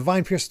layer, and the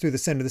vine pierces through the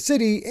center of the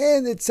city,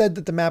 and it said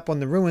that the map on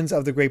the ruins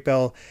of the Great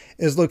Bell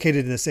is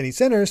located in the city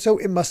center, so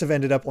it must have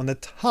ended up on the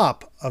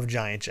top of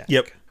Giant Jack.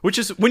 Yep. Which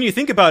is, when you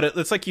think about it,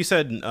 it's like you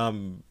said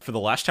for the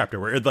last chapter,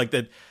 where it, like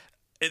that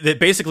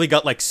basically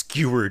got like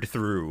skewered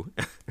through.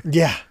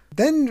 Yeah.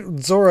 Then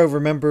Zoro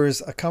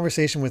remembers a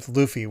conversation with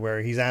Luffy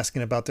where he's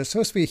asking about there's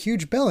supposed to be a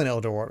huge bell in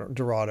El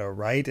Dorado,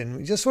 right? And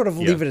we just sort of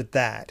leave it at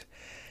that.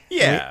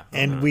 Yeah.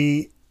 And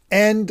we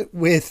end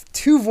with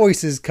two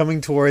voices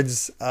coming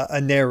towards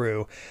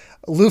Neru.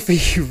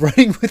 Luffy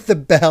running with the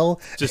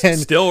bell. Just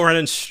still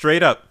running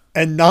straight up.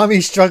 And Nami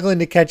struggling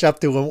to catch up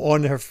to him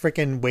on her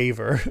freaking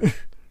waver.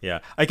 Yeah.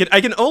 I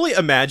can only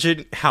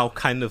imagine how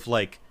kind of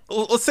like,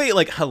 let's say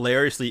like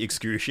hilariously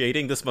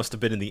excruciating this must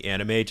have been in the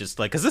anime, just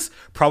like, because this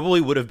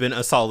probably would have been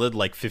a solid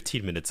like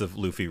 15 minutes of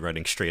Luffy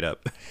running straight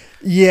up.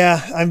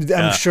 Yeah,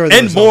 I'm sure.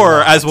 And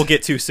more, as we'll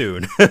get to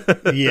soon.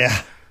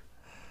 Yeah.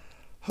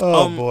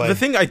 Oh boy. The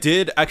thing I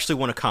did actually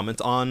want to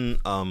comment on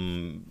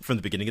from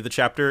the beginning of the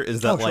chapter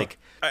is that like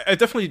I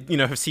definitely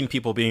have seen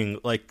people being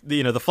like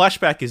the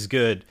flashback is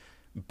good,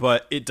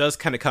 but it does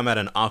kind of come at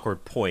an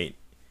awkward point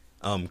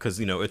because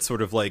it's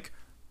sort of like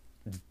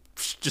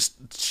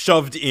just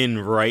shoved in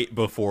right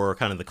before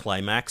kind of the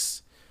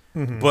climax.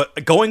 Mm-hmm.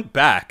 But going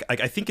back,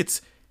 I think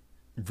it's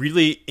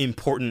really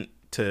important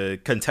to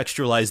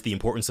contextualize the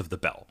importance of the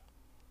bell.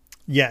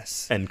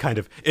 Yes. And kind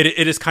of it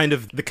is kind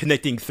of the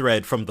connecting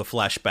thread from the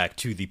flashback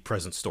to the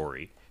present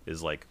story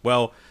is like,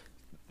 well,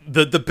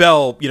 the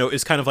bell,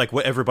 is kind of like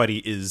what everybody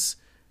is,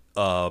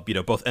 both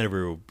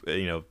Eneru,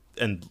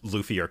 and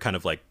Luffy are kind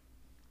of like,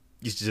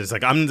 he's just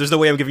like, there's no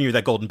way I'm giving you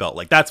that golden belt.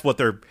 Like, that's what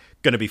they're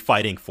going to be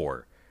fighting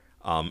for.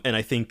 And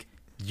I think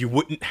you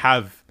wouldn't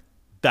have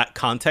that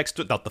context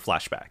without the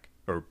flashback.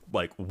 Or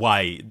like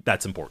why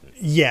that's important.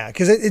 Yeah,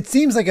 because it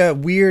seems like a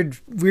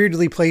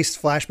weirdly placed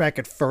flashback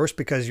at first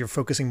because you're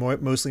focusing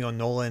mostly on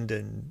Noland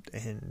and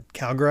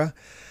Kalgra.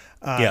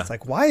 It's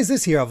like, why is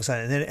this here all of a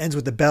sudden? And then it ends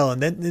with the bell,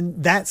 and then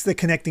that's the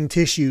connecting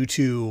tissue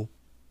to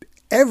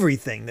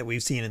everything that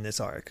we've seen in this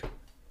arc.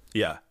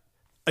 Yeah,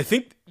 I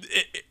think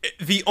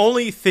the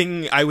only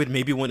thing I would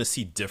maybe want to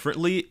see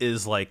differently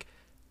is like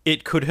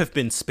it could have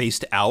been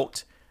spaced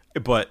out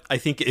but I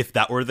think if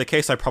that were the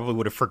case, I probably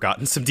would have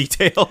forgotten some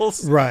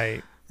details.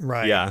 Right.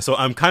 Yeah, so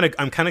I'm kind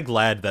of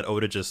glad that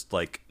Oda just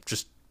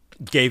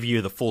gave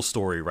you the full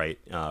story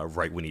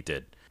right when he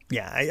did.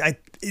 Yeah,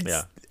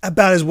 it's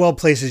about as well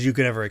placed as you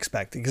could ever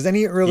expect. Because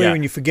any earlier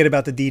and you forget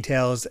about the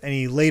details,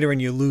 any later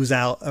and you lose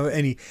out, or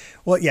any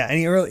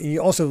early,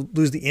 you also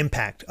lose the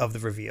impact of the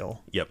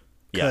reveal. Yep.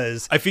 Yeah.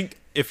 I think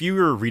if you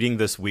were reading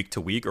this week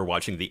to week or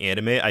watching the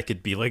anime, I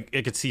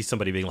could see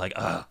somebody being like,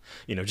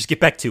 just get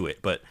back to it.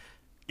 But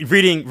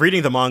reading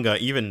the manga,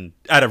 even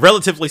at a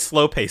relatively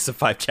slow pace of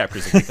 5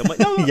 chapters a week, I'm like,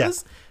 no,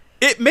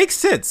 it makes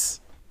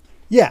sense.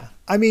 Yeah,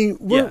 I mean,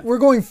 we're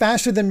going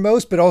faster than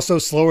most, but also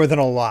slower than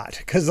a lot,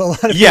 because a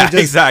lot of people just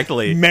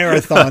exactly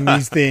marathon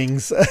these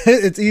things.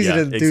 It's easy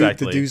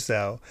to do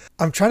so.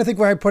 I'm trying to think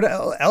where I put it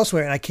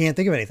elsewhere, and I can't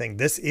think of anything.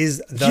 This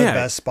is the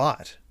best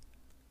spot.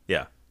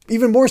 Yeah.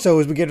 Even more so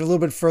as we get a little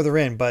bit further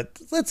in, but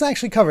let's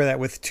actually cover that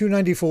with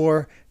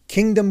 294,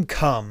 Kingdom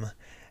Come.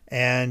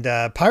 And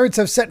pirates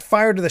have set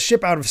fire to the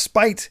ship out of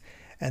spite,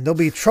 and there'll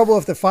be trouble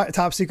if the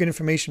top secret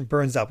information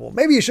burns up. Well,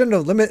 maybe you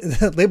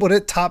shouldn't have labeled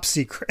it top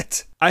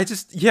secret.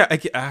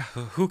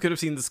 Who could have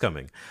seen this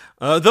coming?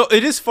 Though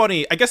it is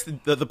funny, I guess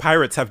the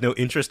pirates have no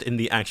interest in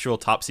the actual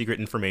top secret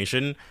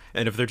information,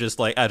 and if they're just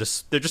like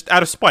they're just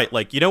out of spite,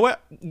 like, you know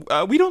what,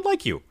 we don't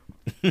like you.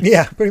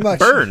 Yeah, pretty much.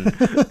 Burn.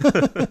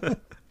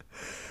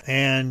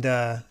 And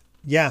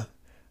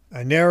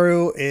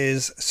Neru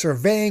is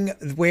surveying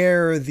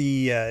where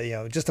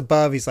the just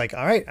above. He's like,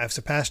 all right, I've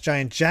surpassed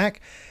Giant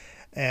Jack.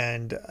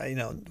 And,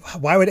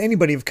 why would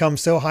anybody have come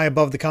so high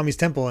above the Kami's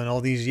temple in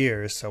all these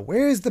years? So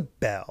where's the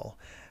bell?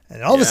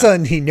 And all of a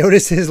sudden he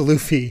notices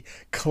Luffy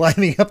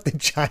climbing up the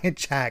Giant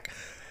Jack.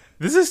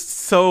 This is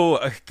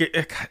so...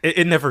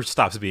 it never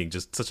stops being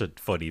just such a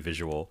funny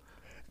visual.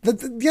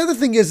 The other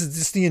thing is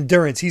just the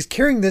endurance. He's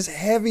carrying this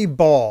heavy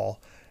ball,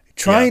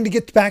 trying to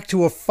get back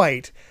to a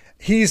fight.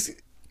 He's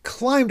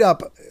climbed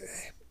up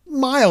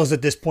miles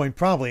at this point,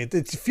 probably.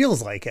 It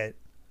feels like it.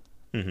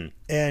 Mm-hmm.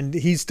 And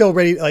he's still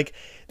ready. Like,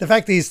 the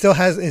fact that he still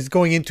is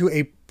going into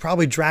a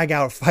probably drag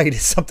out fight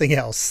is something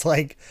else.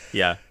 Like,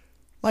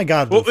 my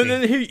God. Well, Luffy. and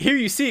then here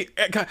you see,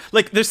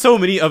 like, there's so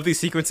many of these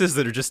sequences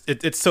that are just,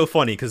 it's so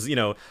funny because,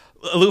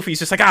 Luffy's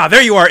just like,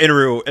 there you are,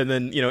 Inaru. And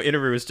then,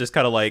 Inaru is just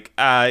kind of like,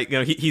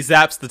 he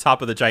zaps the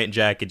top of the Giant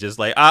Jack and just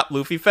like,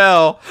 Luffy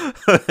fell.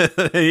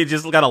 He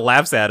just kind of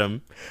laughs at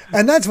him.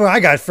 And that's where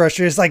I got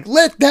frustrated. It's like,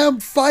 let them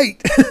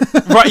fight.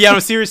 Right. Yeah, no,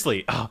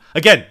 seriously.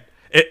 Again,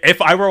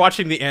 if I were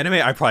watching the anime,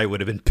 I probably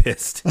would have been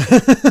pissed.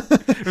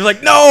 It was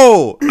like,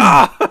 no!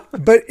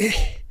 But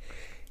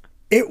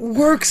it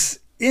works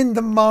in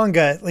the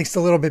manga at least a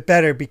little bit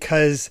better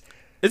because...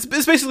 It's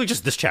basically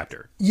just this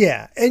chapter.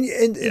 Yeah, and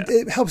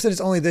it helps that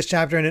it's only this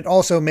chapter, and it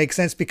also makes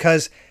sense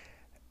because,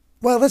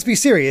 well, let's be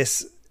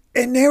serious,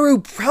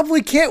 Neru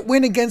probably can't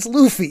win against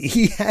Luffy.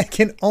 He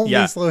can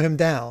only slow him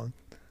down.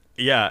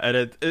 Yeah,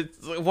 and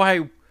it's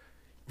why...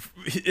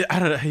 I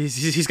don't know.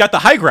 He's got the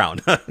high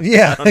ground.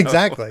 Yeah,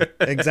 exactly.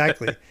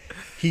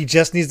 He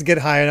just needs to get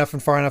high enough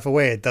and far enough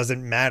away. It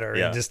doesn't matter.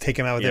 And just take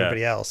him out with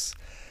everybody else.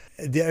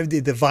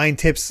 The vine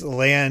tips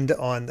land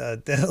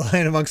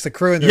amongst the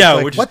crew, and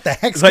they're like, "What the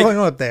heck's going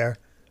on up there?"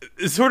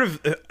 It's sort of.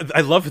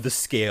 I love the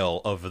scale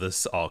of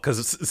this all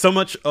because so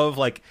much of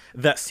like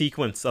that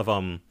sequence of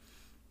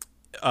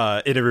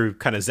Inaru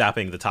kind of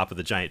zapping the top of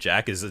the Giant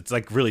Jack it's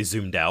like really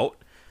zoomed out.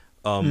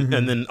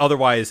 And then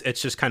otherwise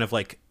it's just kind of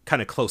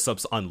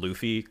close-ups on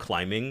Luffy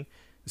climbing.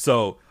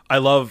 So I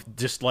love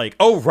just like,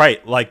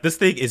 like this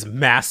thing is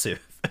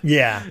massive.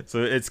 Yeah.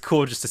 So it's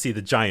cool just to see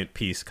the giant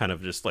piece kind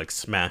of just like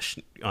smash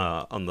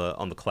on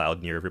the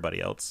cloud near everybody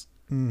else.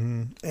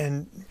 Mm-hmm.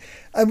 And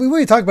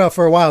we talked about it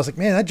for a while. I was like,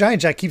 man, that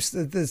Giant Jack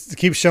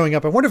keeps showing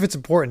up. I wonder if it's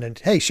important. And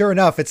hey, sure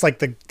enough, it's like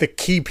the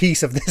key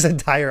piece of this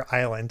entire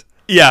island.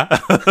 Yeah.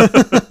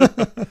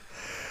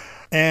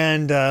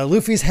 And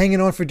Luffy's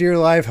hanging on for dear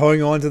life,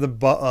 holding on to the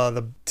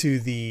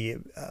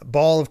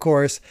ball, of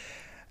course.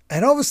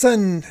 And all of a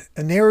sudden,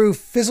 Neru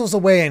fizzles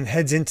away and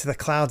heads into the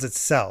clouds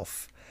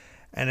itself.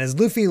 And as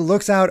Luffy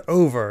looks out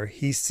over,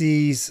 he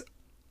sees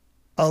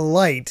a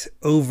light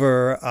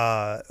over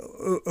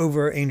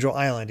Angel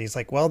Island. He's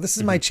like, well, this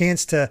is my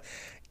chance to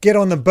get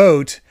on the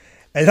boat.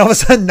 And all of a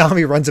sudden,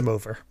 Nami runs him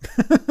over.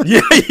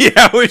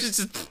 Which is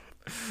just...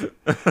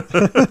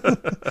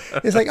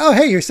 It's like, oh,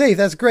 hey, you're safe.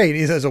 That's great.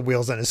 He has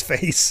wheels on his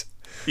face.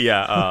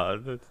 Yeah.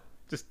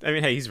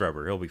 Hey, he's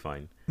rubber. He'll be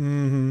fine.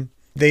 Mm-hmm.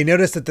 They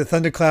notice that the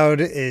thundercloud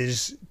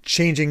is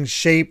changing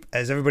shape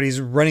as everybody's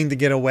running to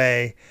get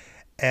away.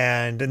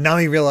 And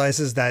Nami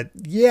realizes that,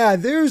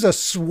 there's a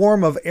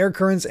swarm of air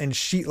currents and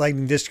sheet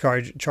lightning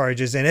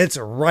discharges, and it's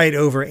right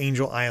over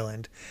Angel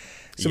Island.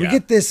 So we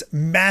get this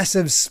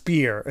massive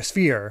sphere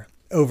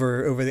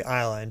over the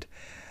island.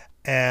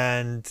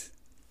 And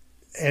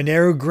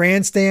Neru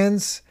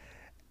grandstands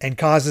and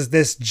causes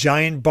this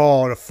giant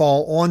ball to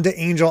fall onto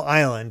Angel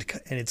Island,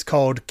 and it's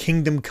called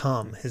Kingdom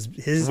Come.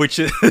 Which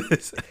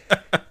is...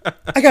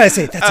 I gotta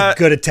say, that's a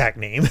good attack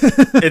name.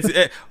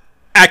 It's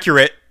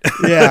accurate.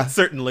 Yeah.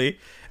 Certainly.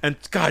 And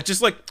God,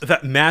 just like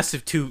that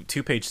massive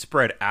two-page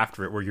spread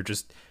after it, where you're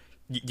just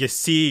you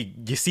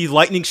see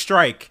lightning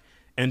strike,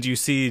 and you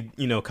see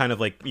kind of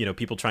like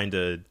people trying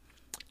to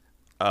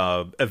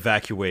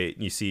evacuate.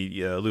 You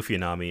see Luffy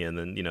and Nami, and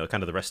then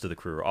kind of the rest of the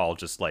crew are all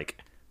just like,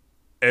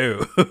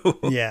 oh,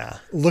 yeah,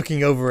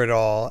 looking over it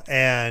all.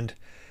 And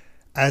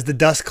as the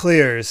dust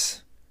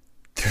clears,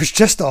 there's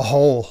just a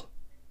hole.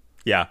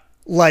 Yeah.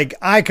 Like,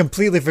 I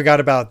completely forgot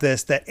about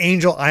this, that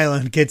Angel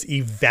Island gets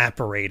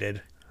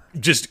evaporated.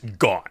 Just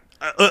gone.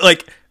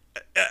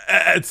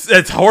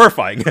 It's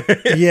horrifying.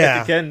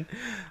 Yeah. Again,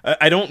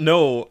 I don't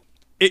know.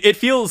 It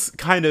feels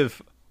kind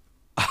of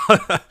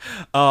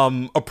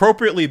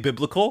appropriately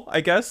biblical, I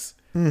guess.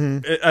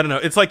 Mm-hmm. I don't know.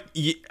 It's like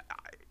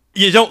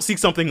you don't see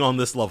something on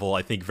this level,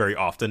 I think, very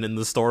often in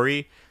the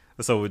story.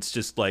 So it's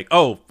just like,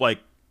 oh, like,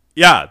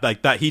 yeah,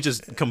 like that. He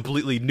just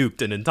completely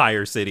nuked an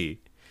entire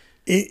city.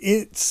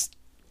 It's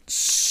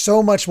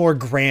so much more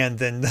grand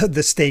than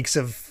the stakes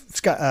of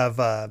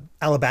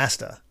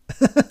Alabasta.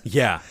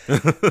 Yeah.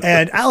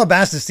 And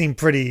Alabasta seemed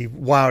pretty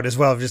wild as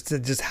well,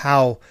 just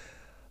how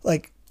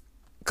like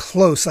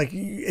close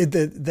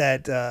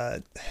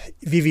that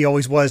Vivi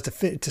always was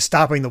to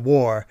stopping the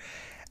war.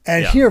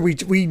 And here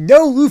we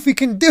know Luffy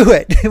can do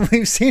it.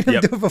 We've seen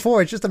him do it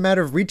before. It's just a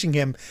matter of reaching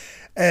him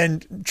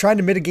and trying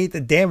to mitigate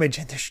the damage.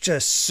 And there's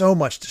just so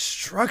much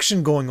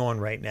destruction going on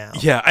right now.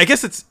 Yeah, I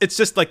guess it's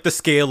just like the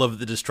scale of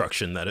the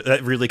destruction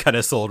that really kind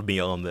of sold me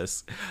on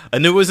this.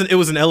 And it was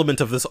an element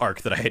of this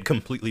arc that I had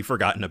completely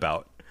forgotten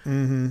about.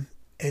 Mm-hmm.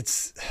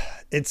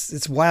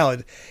 It's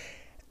wild.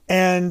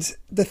 And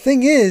the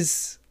thing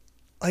is,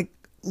 like,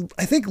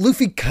 I think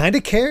Luffy kind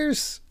of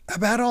cares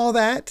about all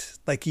that.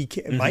 Like, he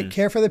might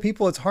care for the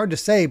people. It's hard to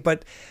say,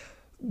 but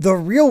the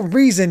real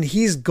reason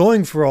he's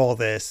going for all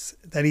this,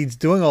 that he's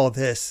doing all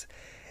this,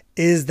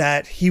 is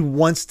that he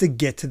wants to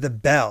get to the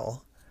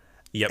bell.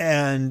 Yep.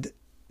 And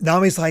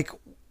Nami's like,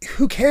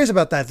 who cares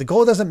about that? The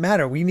gold doesn't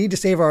matter. We need to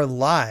save our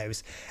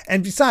lives.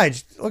 And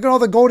besides, look at all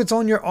the gold that's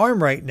on your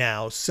arm right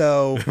now.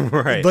 So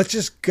let's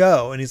just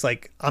go. And he's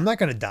like, I'm not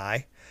going to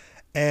die.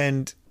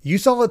 And you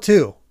saw it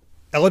too.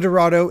 El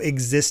Dorado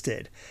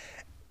existed.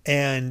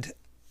 And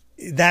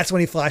that's when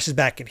he flashes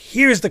back, and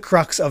here's the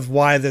crux of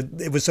why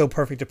it was so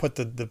perfect to put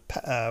the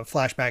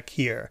flashback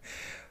here,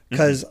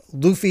 because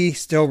Luffy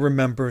still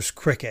remembers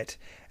Cricket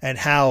and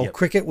how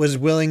Cricket was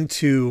willing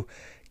to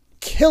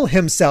kill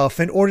himself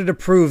in order to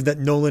prove that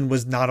Nolan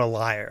was not a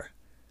liar,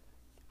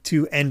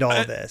 to end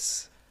all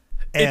this.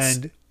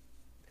 And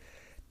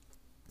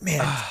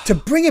man, to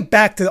bring it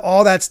back to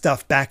all that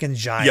stuff back in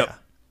Jaya.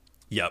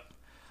 Yep.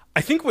 I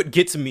think what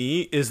gets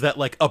me is that,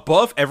 like,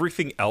 above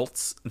everything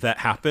else that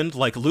happened,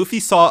 like, Luffy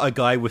saw a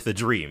guy with a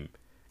dream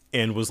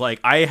and was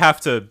like, I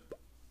have to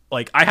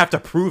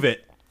prove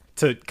it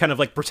to kind of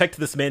like protect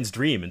this man's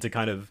dream and to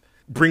kind of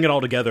bring it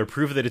all together,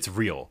 prove that it's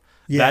real.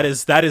 Yeah.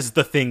 That is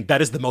the thing.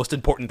 That is the most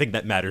important thing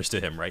that matters to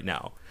him right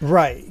now.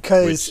 Right.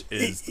 Because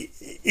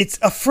it's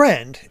a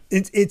friend.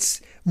 It's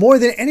more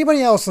than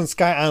anybody else on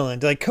Sky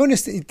Island. Like,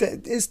 Konis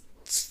is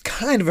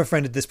kind of a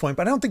friend at this point,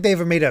 but I don't think they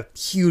ever made a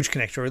huge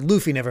connection, or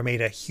Luffy never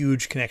made a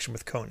huge connection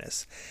with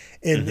Konis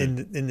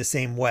in the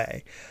same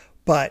way.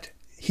 But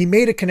he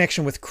made a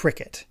connection with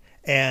Cricket,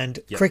 and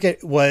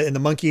Cricket and the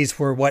monkeys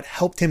were what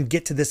helped him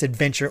get to this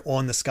adventure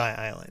on the Sky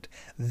Island.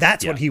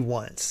 That's what he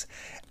wants.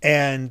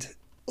 And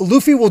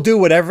Luffy will do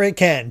whatever it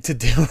can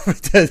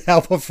to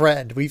help a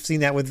friend. We've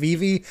seen that with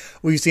Vivi.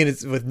 We've seen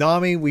it with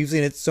Nami. We've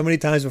seen it so many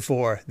times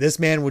before. This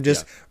man will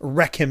just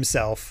wreck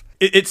himself.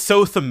 It's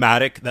so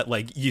thematic that,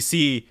 like, you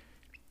see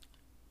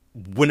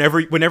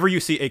whenever you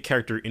see a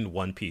character in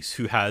One Piece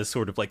who has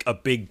sort of like a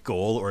big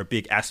goal or a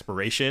big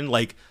aspiration,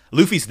 like,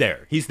 Luffy's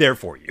there. He's there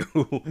for you.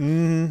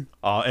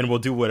 And will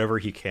do whatever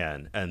he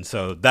can. And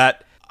so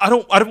that I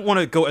don't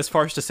want to go as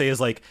far as to say as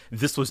like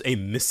this was a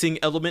missing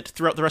element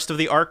throughout the rest of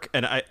the arc.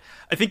 And I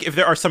think if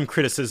there are some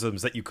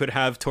criticisms that you could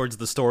have towards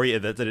the story,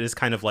 that it is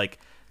kind of like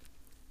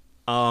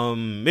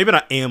maybe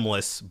not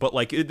aimless, but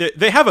like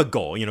they have a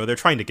goal, you know, they're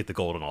trying to get the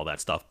gold and all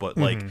that stuff, but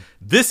like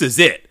this is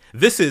it.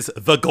 This is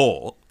the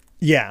goal.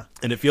 Yeah.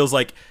 And it feels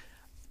like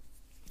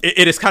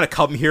it has kind of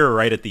come here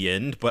right at the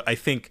end, but I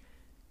think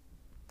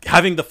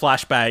having the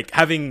flashback,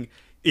 having,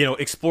 you know,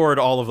 explored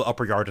all of the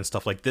upper yard and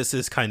stuff, like this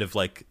is kind of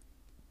like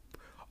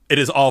it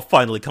has all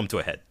finally come to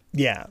a head.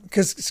 Yeah,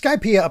 because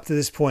Skypiea up to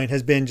this point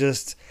has been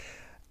just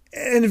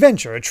an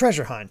adventure, a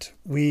treasure hunt.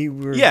 We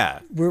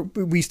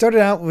started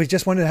out, we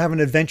just wanted to have an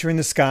adventure in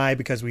the sky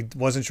because we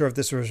wasn't sure if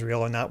this was real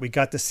or not. We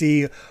got to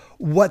see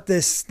what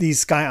these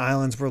sky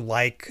islands were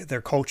like,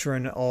 their culture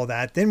and all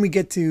that. Then we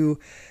get to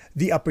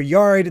the upper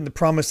yard and the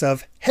promise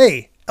of,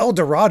 hey, El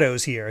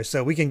Dorado's here,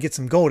 so we can get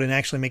some gold and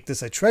actually make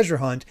this a treasure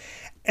hunt.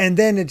 And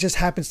then it just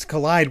happens to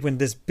collide when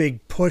this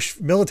big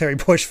military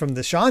push from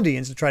the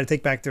Shandians to try to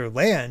take back their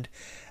land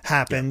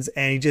happens.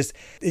 And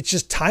it's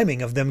just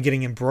timing of them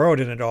getting embroiled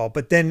in it all.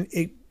 But then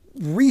it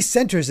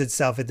recenters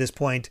itself at this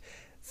point,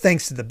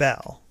 thanks to the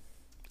bell.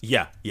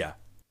 Yeah.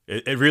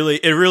 It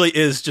really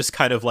is just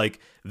kind of like,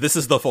 this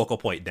is the focal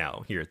point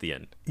now here at the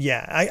end.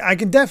 Yeah, I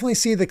can definitely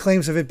see the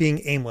claims of it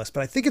being aimless,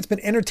 but I think it's been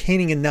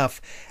entertaining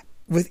enough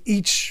with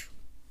each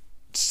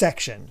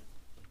section.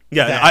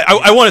 Yeah,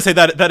 I want to say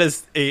that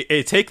is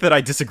a take that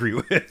I disagree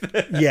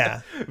with.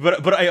 Yeah.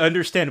 But I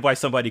understand why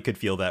somebody could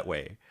feel that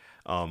way.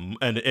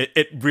 And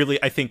it really,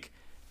 I think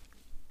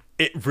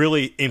it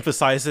really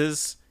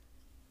emphasizes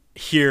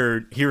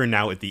here and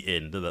now at the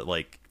end that,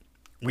 like,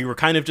 we were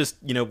kind of just,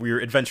 we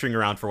were adventuring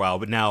around for a while,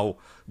 but now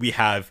we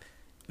have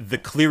the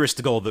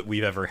clearest goal that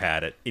we've ever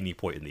had at any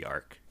point in the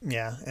arc.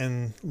 Yeah,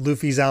 and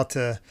Luffy's out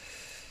to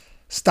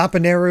stop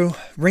Eneru,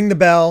 ring the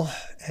bell,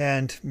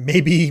 and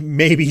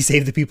maybe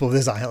save the people of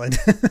this island.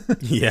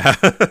 Yeah.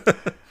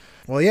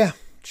 Well, yeah.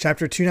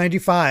 Chapter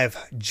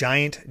 295,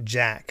 Giant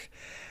Jack.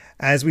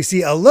 As we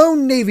see a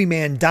lone Navy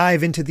man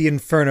dive into the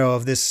inferno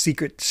of this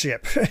secret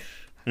ship.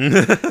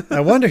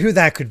 I wonder who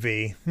that could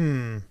be.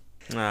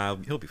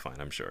 He'll be fine,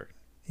 I'm sure.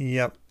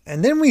 Yep.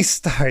 And then we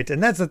start,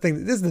 and that's the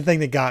thing. This is the thing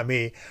that got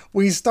me.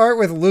 We start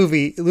with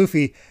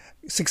Luffy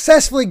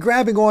successfully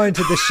grabbing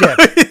onto the ship.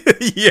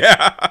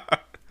 Yeah.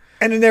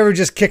 And then Eneru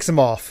just kicks him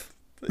off.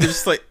 It's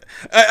just like,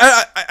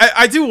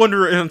 I do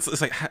wonder,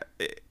 it's like,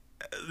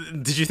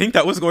 did you think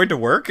that was going to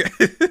work?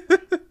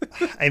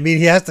 I mean,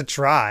 he has to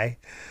try.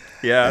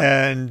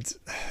 Yeah. And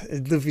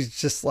Luffy's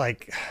just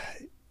like,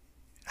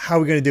 how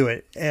are we going to do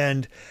it?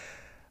 And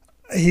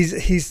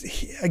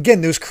he's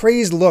again, those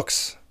crazed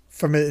looks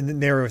from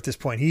Eneru at this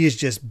point. He is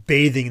just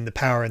bathing in the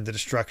power and the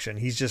destruction.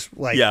 He's just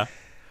like,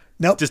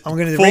 nope, just I'm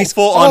going to full, erase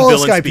full all on of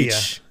villain Skypiea.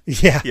 speech.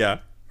 Yeah. Yeah.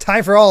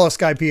 Time for all of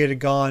Skypiea to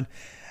gone.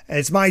 And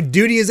it's my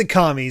duty as a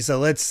kami, so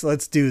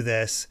let's do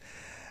this.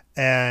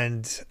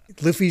 And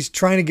Luffy's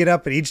trying to get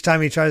up, but each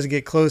time he tries to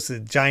get close,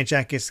 the Giant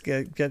Jack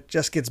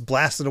just gets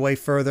blasted away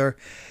further.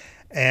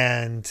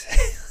 And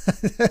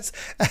as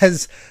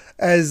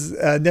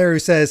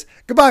Neru says,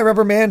 "Goodbye,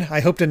 Rubber Man. I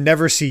hope to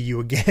never see you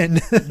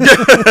again."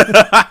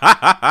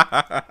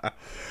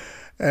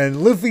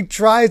 And Luffy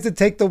tries to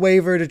take the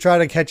waiver to try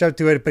to catch up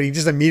to it, but he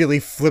just immediately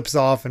flips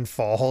off and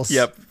falls.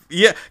 Yep.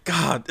 Yeah.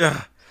 God.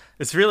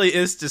 This really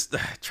is just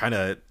trying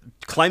to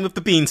climb up the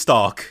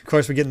beanstalk. Of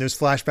course, we get in those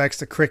flashbacks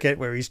to Cricket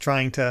where he's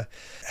trying to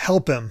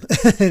help him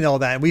and all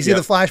that. And we see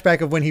the flashback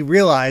of when he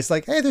realized,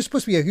 like, hey, there's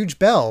supposed to be a huge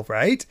bell,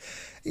 right?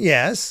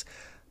 Yes.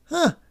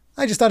 Huh.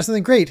 I just thought of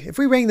something great. If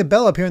we rang the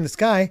bell up here in the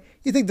sky,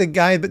 you think the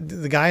guy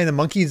and the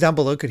monkeys down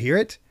below could hear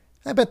it?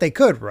 I bet they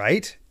could,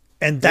 right?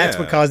 And that's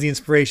what caused the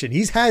inspiration.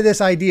 He's had this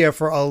idea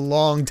for a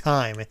long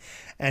time,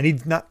 and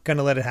he's not going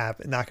to let it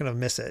happen. Not going to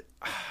miss it.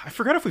 I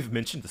forgot if we've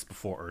mentioned this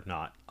before or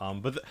not.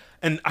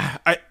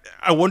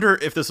 I wonder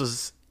if this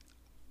was.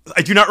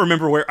 I do not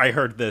remember where I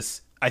heard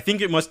this. I think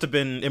it must have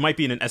been. It might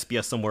be in an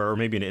SBS somewhere, or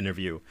maybe in an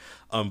interview.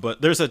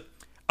 But there's a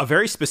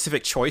very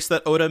specific choice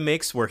that Oda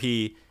makes where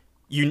you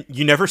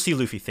never see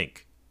Luffy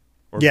think,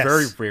 or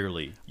very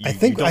rarely. I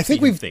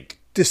think we've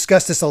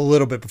discussed this a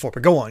little bit before.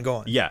 But go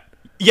on. Yeah.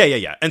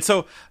 And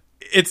so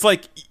it's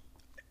like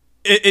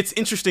it's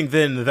interesting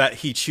then that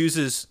he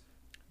chooses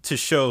to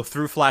show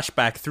through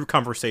flashback, through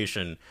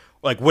conversation,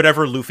 like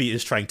whatever Luffy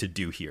is trying to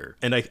do here.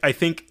 And I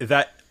think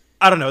that,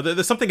 I don't know,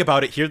 there's something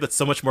about it here that's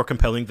so much more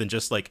compelling than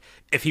just like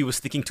if he was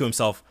thinking to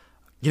himself,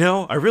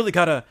 I really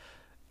gotta,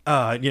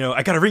 I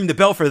gotta ring the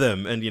bell for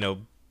them. And,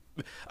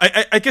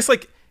 I guess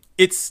like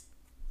it's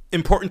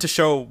important to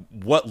show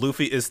what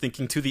Luffy is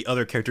thinking to the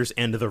other characters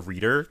and to the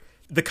reader.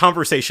 The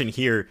conversation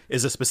here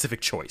is a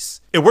specific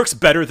choice. It works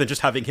better than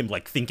just having him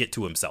like think it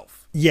to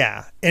himself.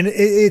 Yeah. And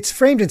it's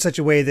framed in such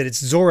a way that it's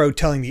Zoro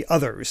telling the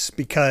others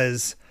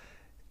because,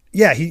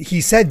 he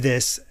said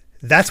this.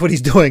 That's what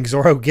he's doing.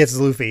 Zoro gets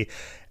Luffy.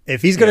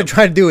 If he's going to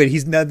try to do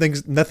it,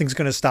 nothing's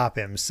going to stop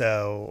him.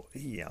 So,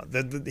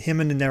 him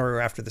and Eneru are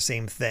after the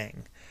same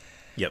thing.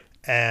 Yep.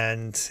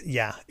 And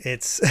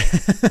it's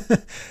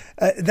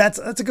that's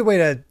a good way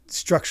to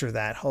structure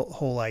that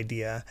whole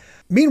idea.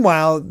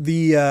 Meanwhile,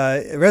 the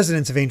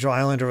residents of Angel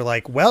Island are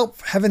like, well,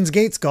 Heaven's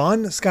Gate's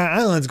gone, Sky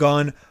Island's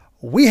gone,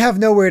 we have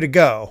nowhere to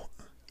go.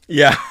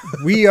 Yeah.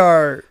 We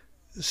are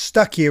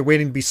stuck here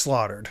waiting to be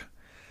slaughtered.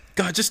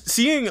 God, just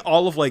seeing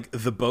all of like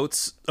the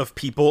boats of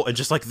people and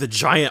just like the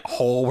giant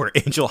hole where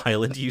Angel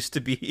Island used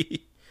to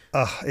be.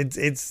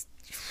 It's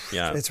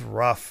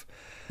rough.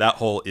 That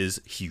hole is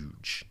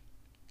huge.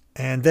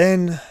 And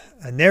then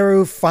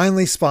Eneru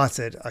finally spots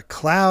it, a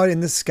cloud in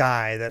the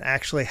sky that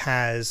actually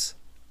has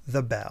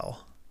the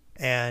bell.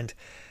 And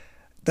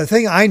the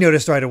thing I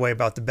noticed right away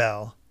about the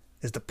bell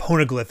is the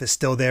poneglyph is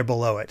still there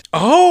below it.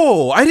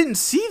 Oh, I didn't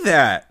see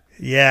that.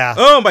 Yeah.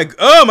 Oh my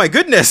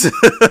goodness.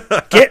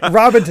 Get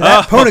Robin to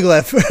that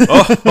poneglyph.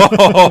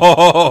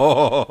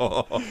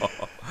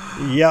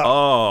 Yeah.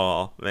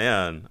 Oh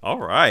man. All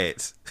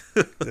right.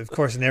 Of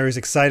course, Neru's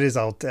excited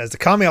as the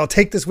kami, I'll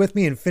take this with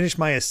me and finish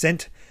my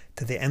ascent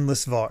to the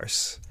endless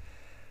Vars.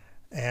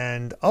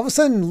 And all of a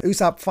sudden,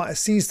 Usopp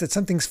sees that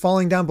something's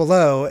falling down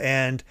below,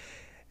 and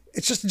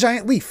it's just a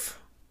giant leaf.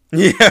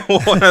 Yeah,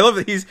 well, I love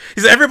that he's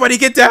everybody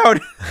get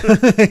down.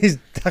 He's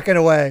ducking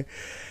away.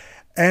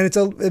 And it's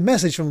a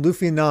message from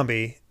Luffy and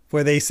Nambi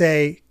where they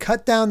say,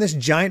 cut down this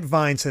giant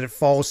vine so that it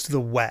falls to the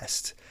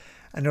west.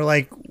 And they're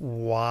like,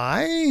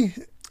 why?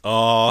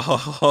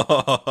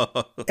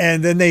 Oh.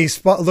 And then they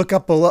look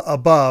up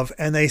above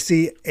and they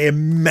see a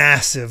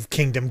massive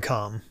kingdom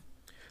come.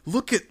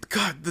 Look at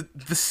God,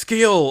 the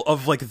scale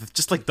of like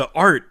just like the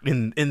art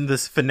in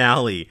this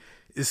finale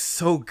is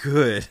so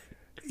good.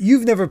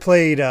 You've never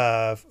played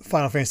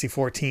Final Fantasy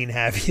XIV,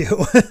 have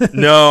you?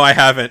 No, I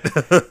haven't.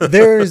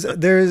 there's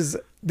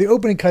the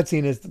opening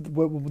cutscene is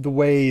the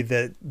way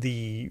that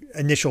the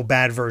initial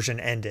bad version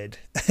ended.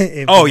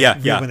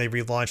 Yeah. When they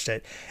relaunched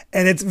it,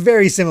 and it's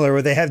very similar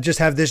where they have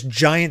this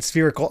giant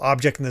spherical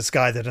object in the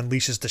sky that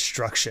unleashes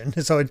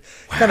destruction. So it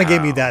kind of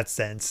gave me that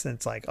sense. And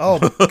it's like, oh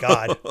my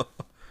God.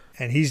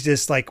 And he's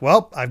just like,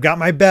 well, I've got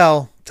my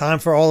bell. Time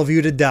for all of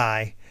you to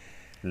die.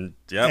 Yep.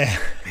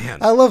 Man.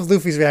 I love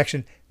Luffy's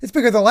reaction. It's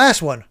bigger than the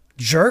last one.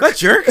 Jerk. That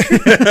jerk.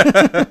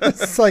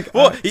 It's like,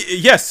 well,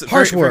 yes,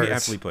 harsh words. very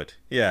aptly put.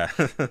 Yeah.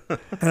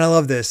 And I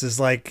love this. It's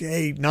like,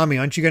 hey, Nami,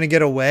 aren't you going to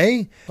get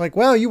away? Like,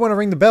 well, you want to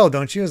ring the bell,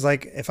 don't you? It's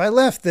like, if I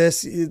left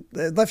this, it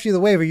left you the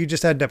waiver, you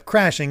just ended up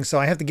crashing, so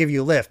I have to give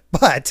you a lift,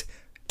 but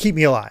keep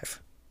me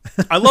alive.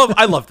 I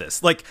love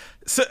this. Like,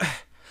 so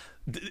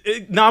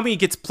Nami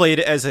gets played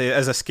as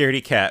a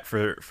scaredy cat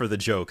for the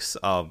jokes.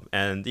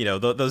 And you know,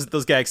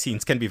 those gag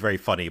scenes can be very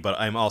funny, but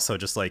I'm also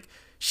just like,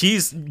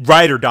 she's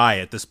ride or die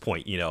at this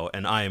point, you know,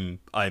 and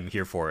I'm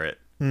here for it.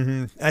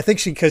 Mm-hmm. I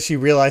think because she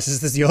realizes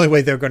this is the only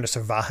way they're going to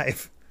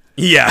survive.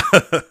 Yeah.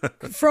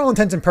 For all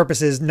intents and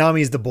purposes,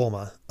 Nami's the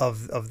Bulma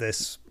of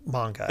this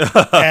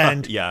manga.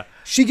 And yeah,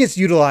 she gets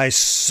utilized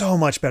so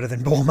much better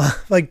than Bulma.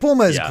 Like,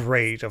 Bulma is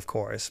great, of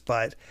course,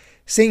 but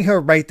seeing her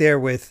right there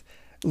with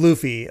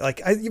Luffy,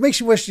 like, it makes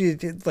you wish you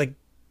did, like,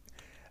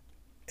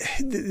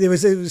 it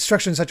was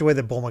structured in such a way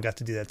that Bulma got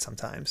to do that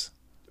sometimes.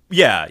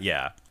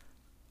 Yeah.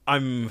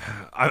 I'm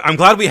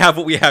glad we have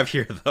what we have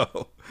here,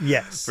 though.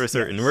 Yes, for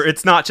certain. Yes. Where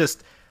it's not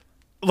just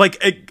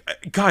like,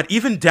 God,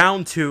 even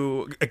down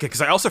to, because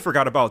I also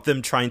forgot about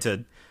them trying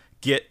to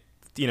get,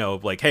 you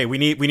know, like, hey, we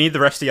need the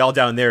rest of y'all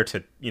down there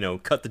to, you know,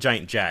 cut the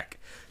giant jack.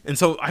 And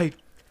so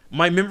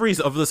my memories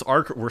of this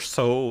arc were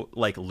so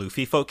like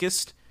Luffy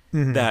focused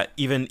that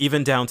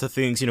even down to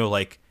things, you know,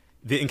 like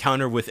the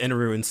encounter with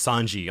Enru and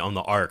Sanji on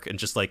the arc, and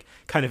just like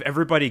kind of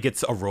everybody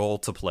gets a role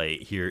to play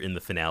here in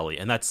the finale,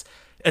 and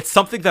it's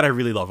something that I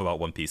really love about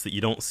One Piece that you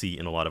don't see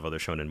in a lot of other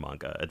shonen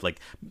manga. It's like,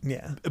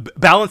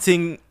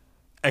 balancing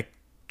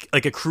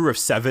a crew of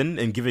 7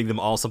 and giving them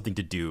all something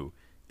to do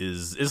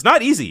is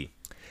not easy.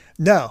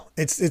 No,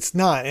 it's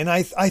not. And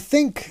I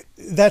think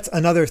that's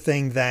another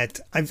thing that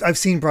I've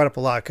seen brought up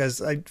a lot,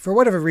 because for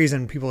whatever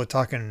reason, people are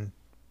talking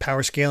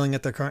power scaling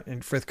at the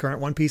current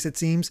One Piece, it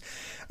seems.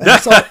 And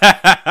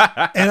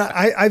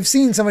I've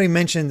seen somebody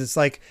mention, it's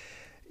like,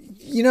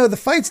 you know, the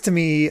fights to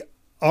me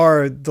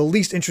are the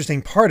least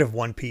interesting part of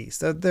One Piece.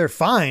 They're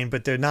fine,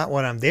 but they're not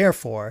what I'm there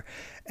for.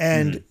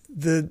 And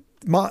the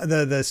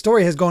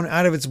story has gone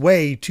out of its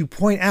way to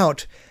point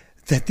out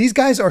that these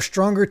guys are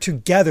stronger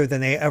together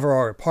than they ever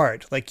are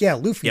apart. Like, yeah,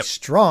 Luffy's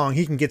strong.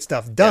 He can get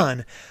stuff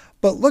done.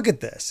 But look at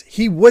this.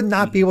 He would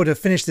not be able to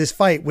finish this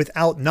fight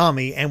without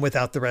Nami and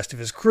without the rest of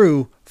his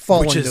crew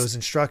following those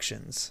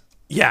instructions.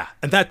 Yeah.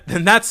 And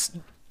that's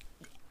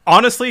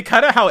honestly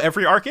kind of how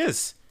every arc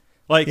is.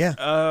 Like,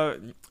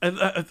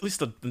 at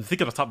least I'm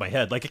thinking off the top of my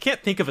head, like, I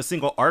can't think of a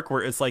single arc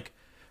where it's like,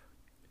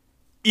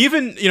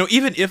 even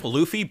if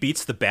Luffy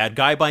beats the bad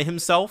guy by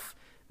himself,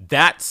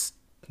 that's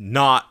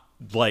not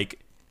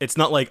like, it's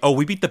not like, oh,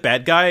 we beat the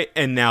bad guy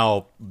and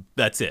now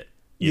that's it.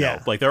 You know,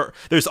 like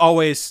there's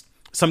always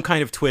some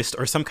kind of twist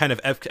or some kind of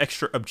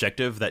extra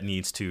objective that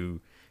needs to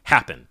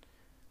happen,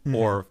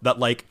 or that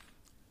like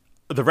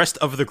the rest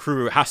of the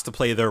crew has to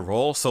play their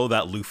role so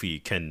that Luffy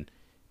can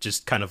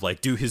just kind of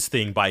like do his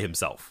thing by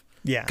himself.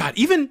 Yeah. God,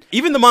 even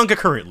the manga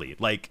currently,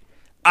 like,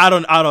 I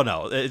don't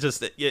know. It's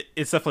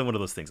definitely one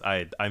of those things.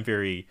 I'm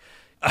very,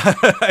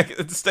 I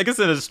guess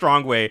in a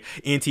strong way,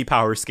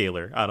 anti-power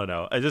scaler. I don't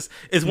know.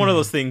 It's one of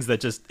those things that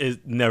just is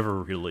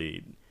never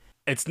really,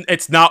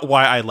 it's not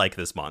why I like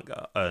this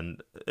manga.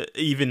 And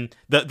even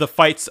the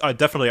fights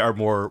definitely are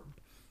more,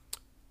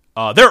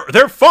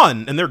 they're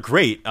fun and they're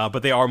great,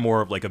 but they are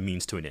more of like a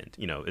means to an end.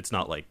 You know, it's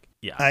not like,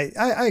 yeah,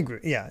 I agree.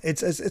 Yeah,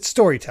 it's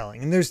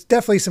storytelling, and there's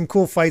definitely some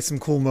cool fights, some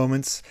cool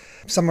moments.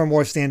 Some are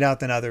more standout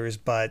than others,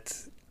 but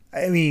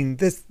I mean,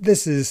 this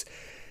is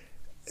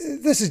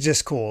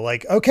just cool.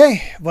 Like,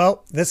 okay,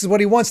 well, this is what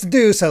he wants to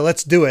do, so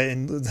let's do it.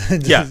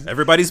 And yeah,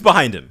 everybody's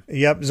behind him.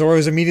 Yep,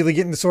 Zoro's immediately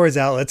getting the swords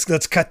out.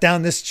 Let's cut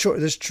down this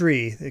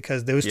tree,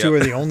 because those two are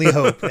the only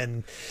hope,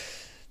 and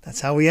that's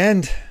how we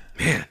end.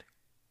 Man,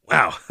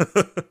 wow.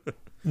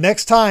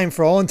 Next time,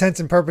 for all intents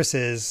and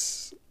purposes,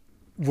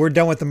 we're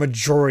done with the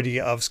majority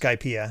of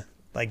Skypiea.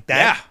 Like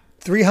that, yeah.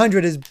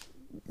 300 is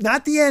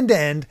not the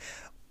end,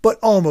 but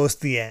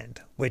almost the end,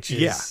 which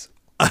is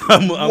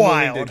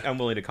wild. I'm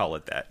willing to call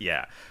it that.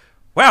 Yeah.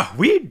 Wow.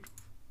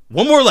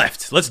 One more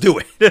left. Let's do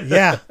it.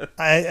 Yeah.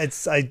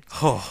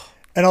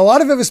 And a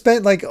lot of it was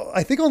spent, like,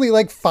 I think only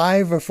like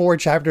 5 or 4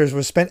 chapters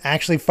was spent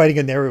actually fighting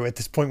a Neru at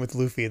this point with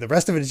Luffy. The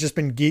rest of it has just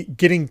been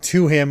getting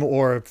to him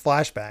or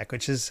flashback,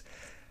 which is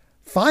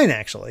fine,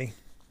 actually.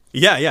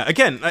 Yeah.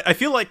 Again, I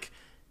feel like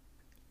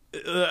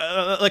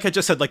I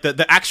just said, like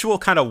the actual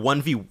kind of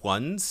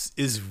 1v1s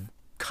is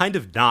kind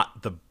of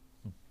not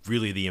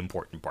really the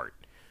important part.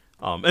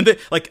 And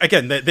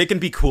they can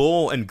be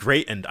cool and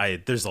great, and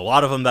there's a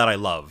lot of them that I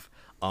love.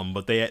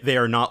 But they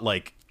are not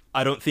like,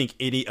 I don't think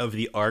any of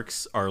the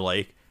arcs are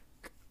like,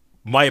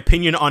 my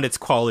opinion on its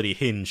quality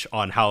hinge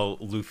on how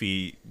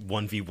Luffy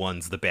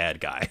 1v1's the bad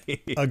guy.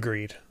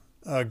 Agreed.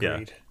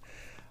 Yeah.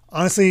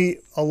 Honestly,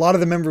 a lot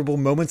of the memorable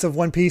moments of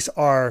One Piece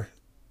are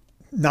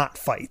not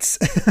fights.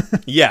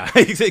 Yeah,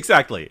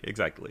 exactly.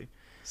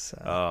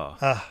 So,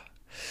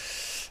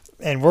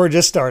 and we're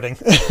just starting.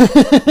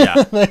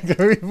 Yeah. Like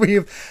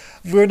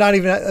we're not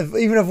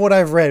even of what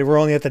I've read, we're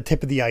only at the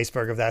tip of the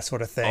iceberg of that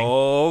sort of thing.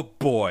 Oh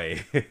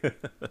boy.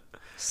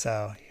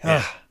 So,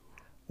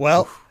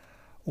 well,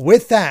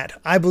 with that,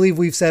 I believe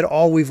we've said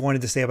all we've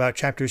wanted to say about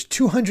chapters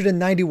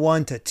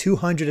 291 to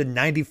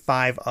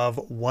 295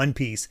 of One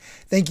Piece.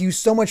 Thank you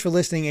so much for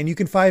listening, and you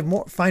can find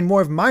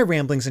more of my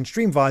ramblings and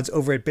stream VODs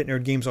over at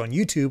BitNerd Games on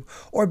YouTube,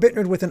 or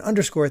BitNerd with an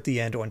 _ at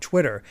the end on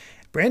Twitter.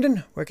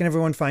 Brandon, where can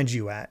everyone find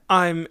you at?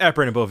 I'm at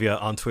Brandon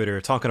Bovia on Twitter,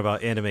 talking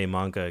about anime,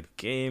 manga,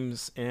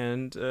 games,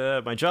 and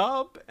my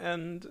job.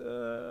 And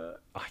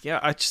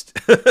I just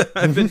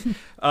I've been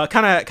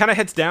kind of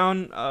heads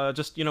down,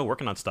 just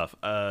working on stuff.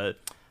 I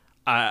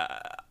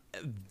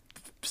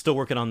still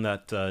working on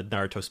that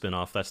Naruto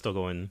spinoff. That's still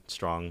going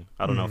strong.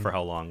 I don't know for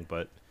how long,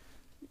 but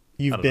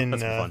You've been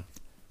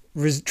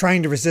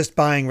trying to resist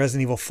buying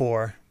Resident Evil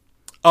 4.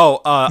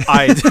 Oh,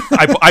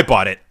 I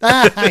bought it.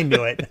 I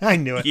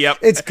knew it. Yep.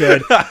 It's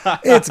good.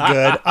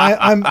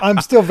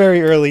 I'm still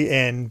very early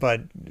in,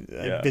 but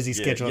busy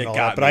schedule and all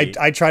that. But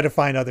I try to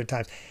find other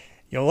times.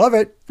 You'll love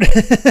it.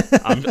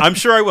 I'm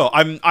sure I will.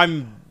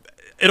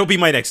 It'll be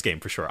my next game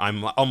for sure.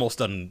 I'm almost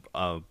done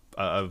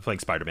playing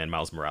Spider-Man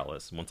Miles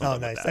Morales. Once I'm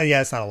done nice. with that. Yeah,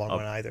 it's not a long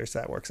one either, so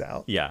that works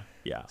out. Yeah.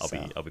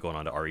 I'll be going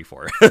on to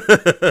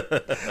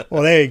RE4.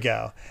 Well, there you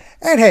go.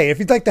 And hey, if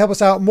you'd like to help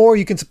us out more,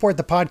 you can support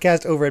the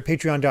podcast over at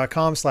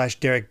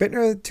patreon.com/Derek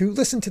Bittner to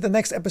listen to the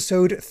next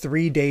episode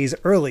 3 days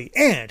early.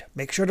 And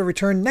make sure to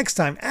return next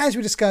time as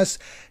we discuss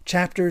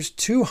chapters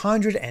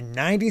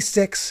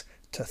 296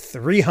 to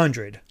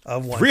 300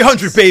 of One Piece.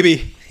 300,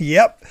 baby.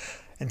 Yep.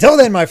 Until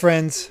then, my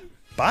friends,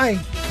 bye.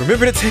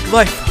 Remember to take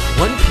life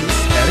one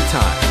piece at a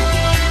time.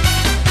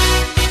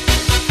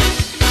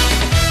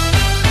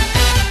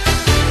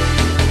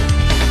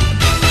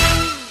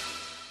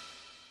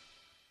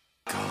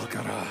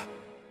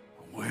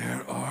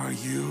 Where are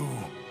you?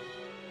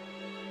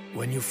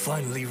 When you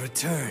finally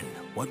return,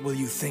 what will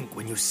you think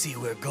when you see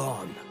we're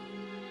gone?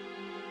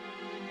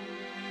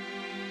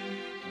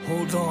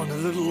 Hold on a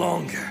little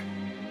longer.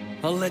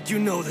 I'll let you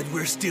know that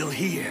we're still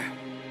here.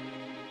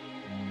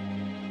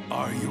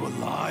 Are you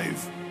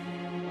alive?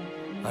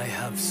 I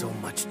have so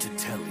much to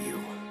tell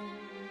you.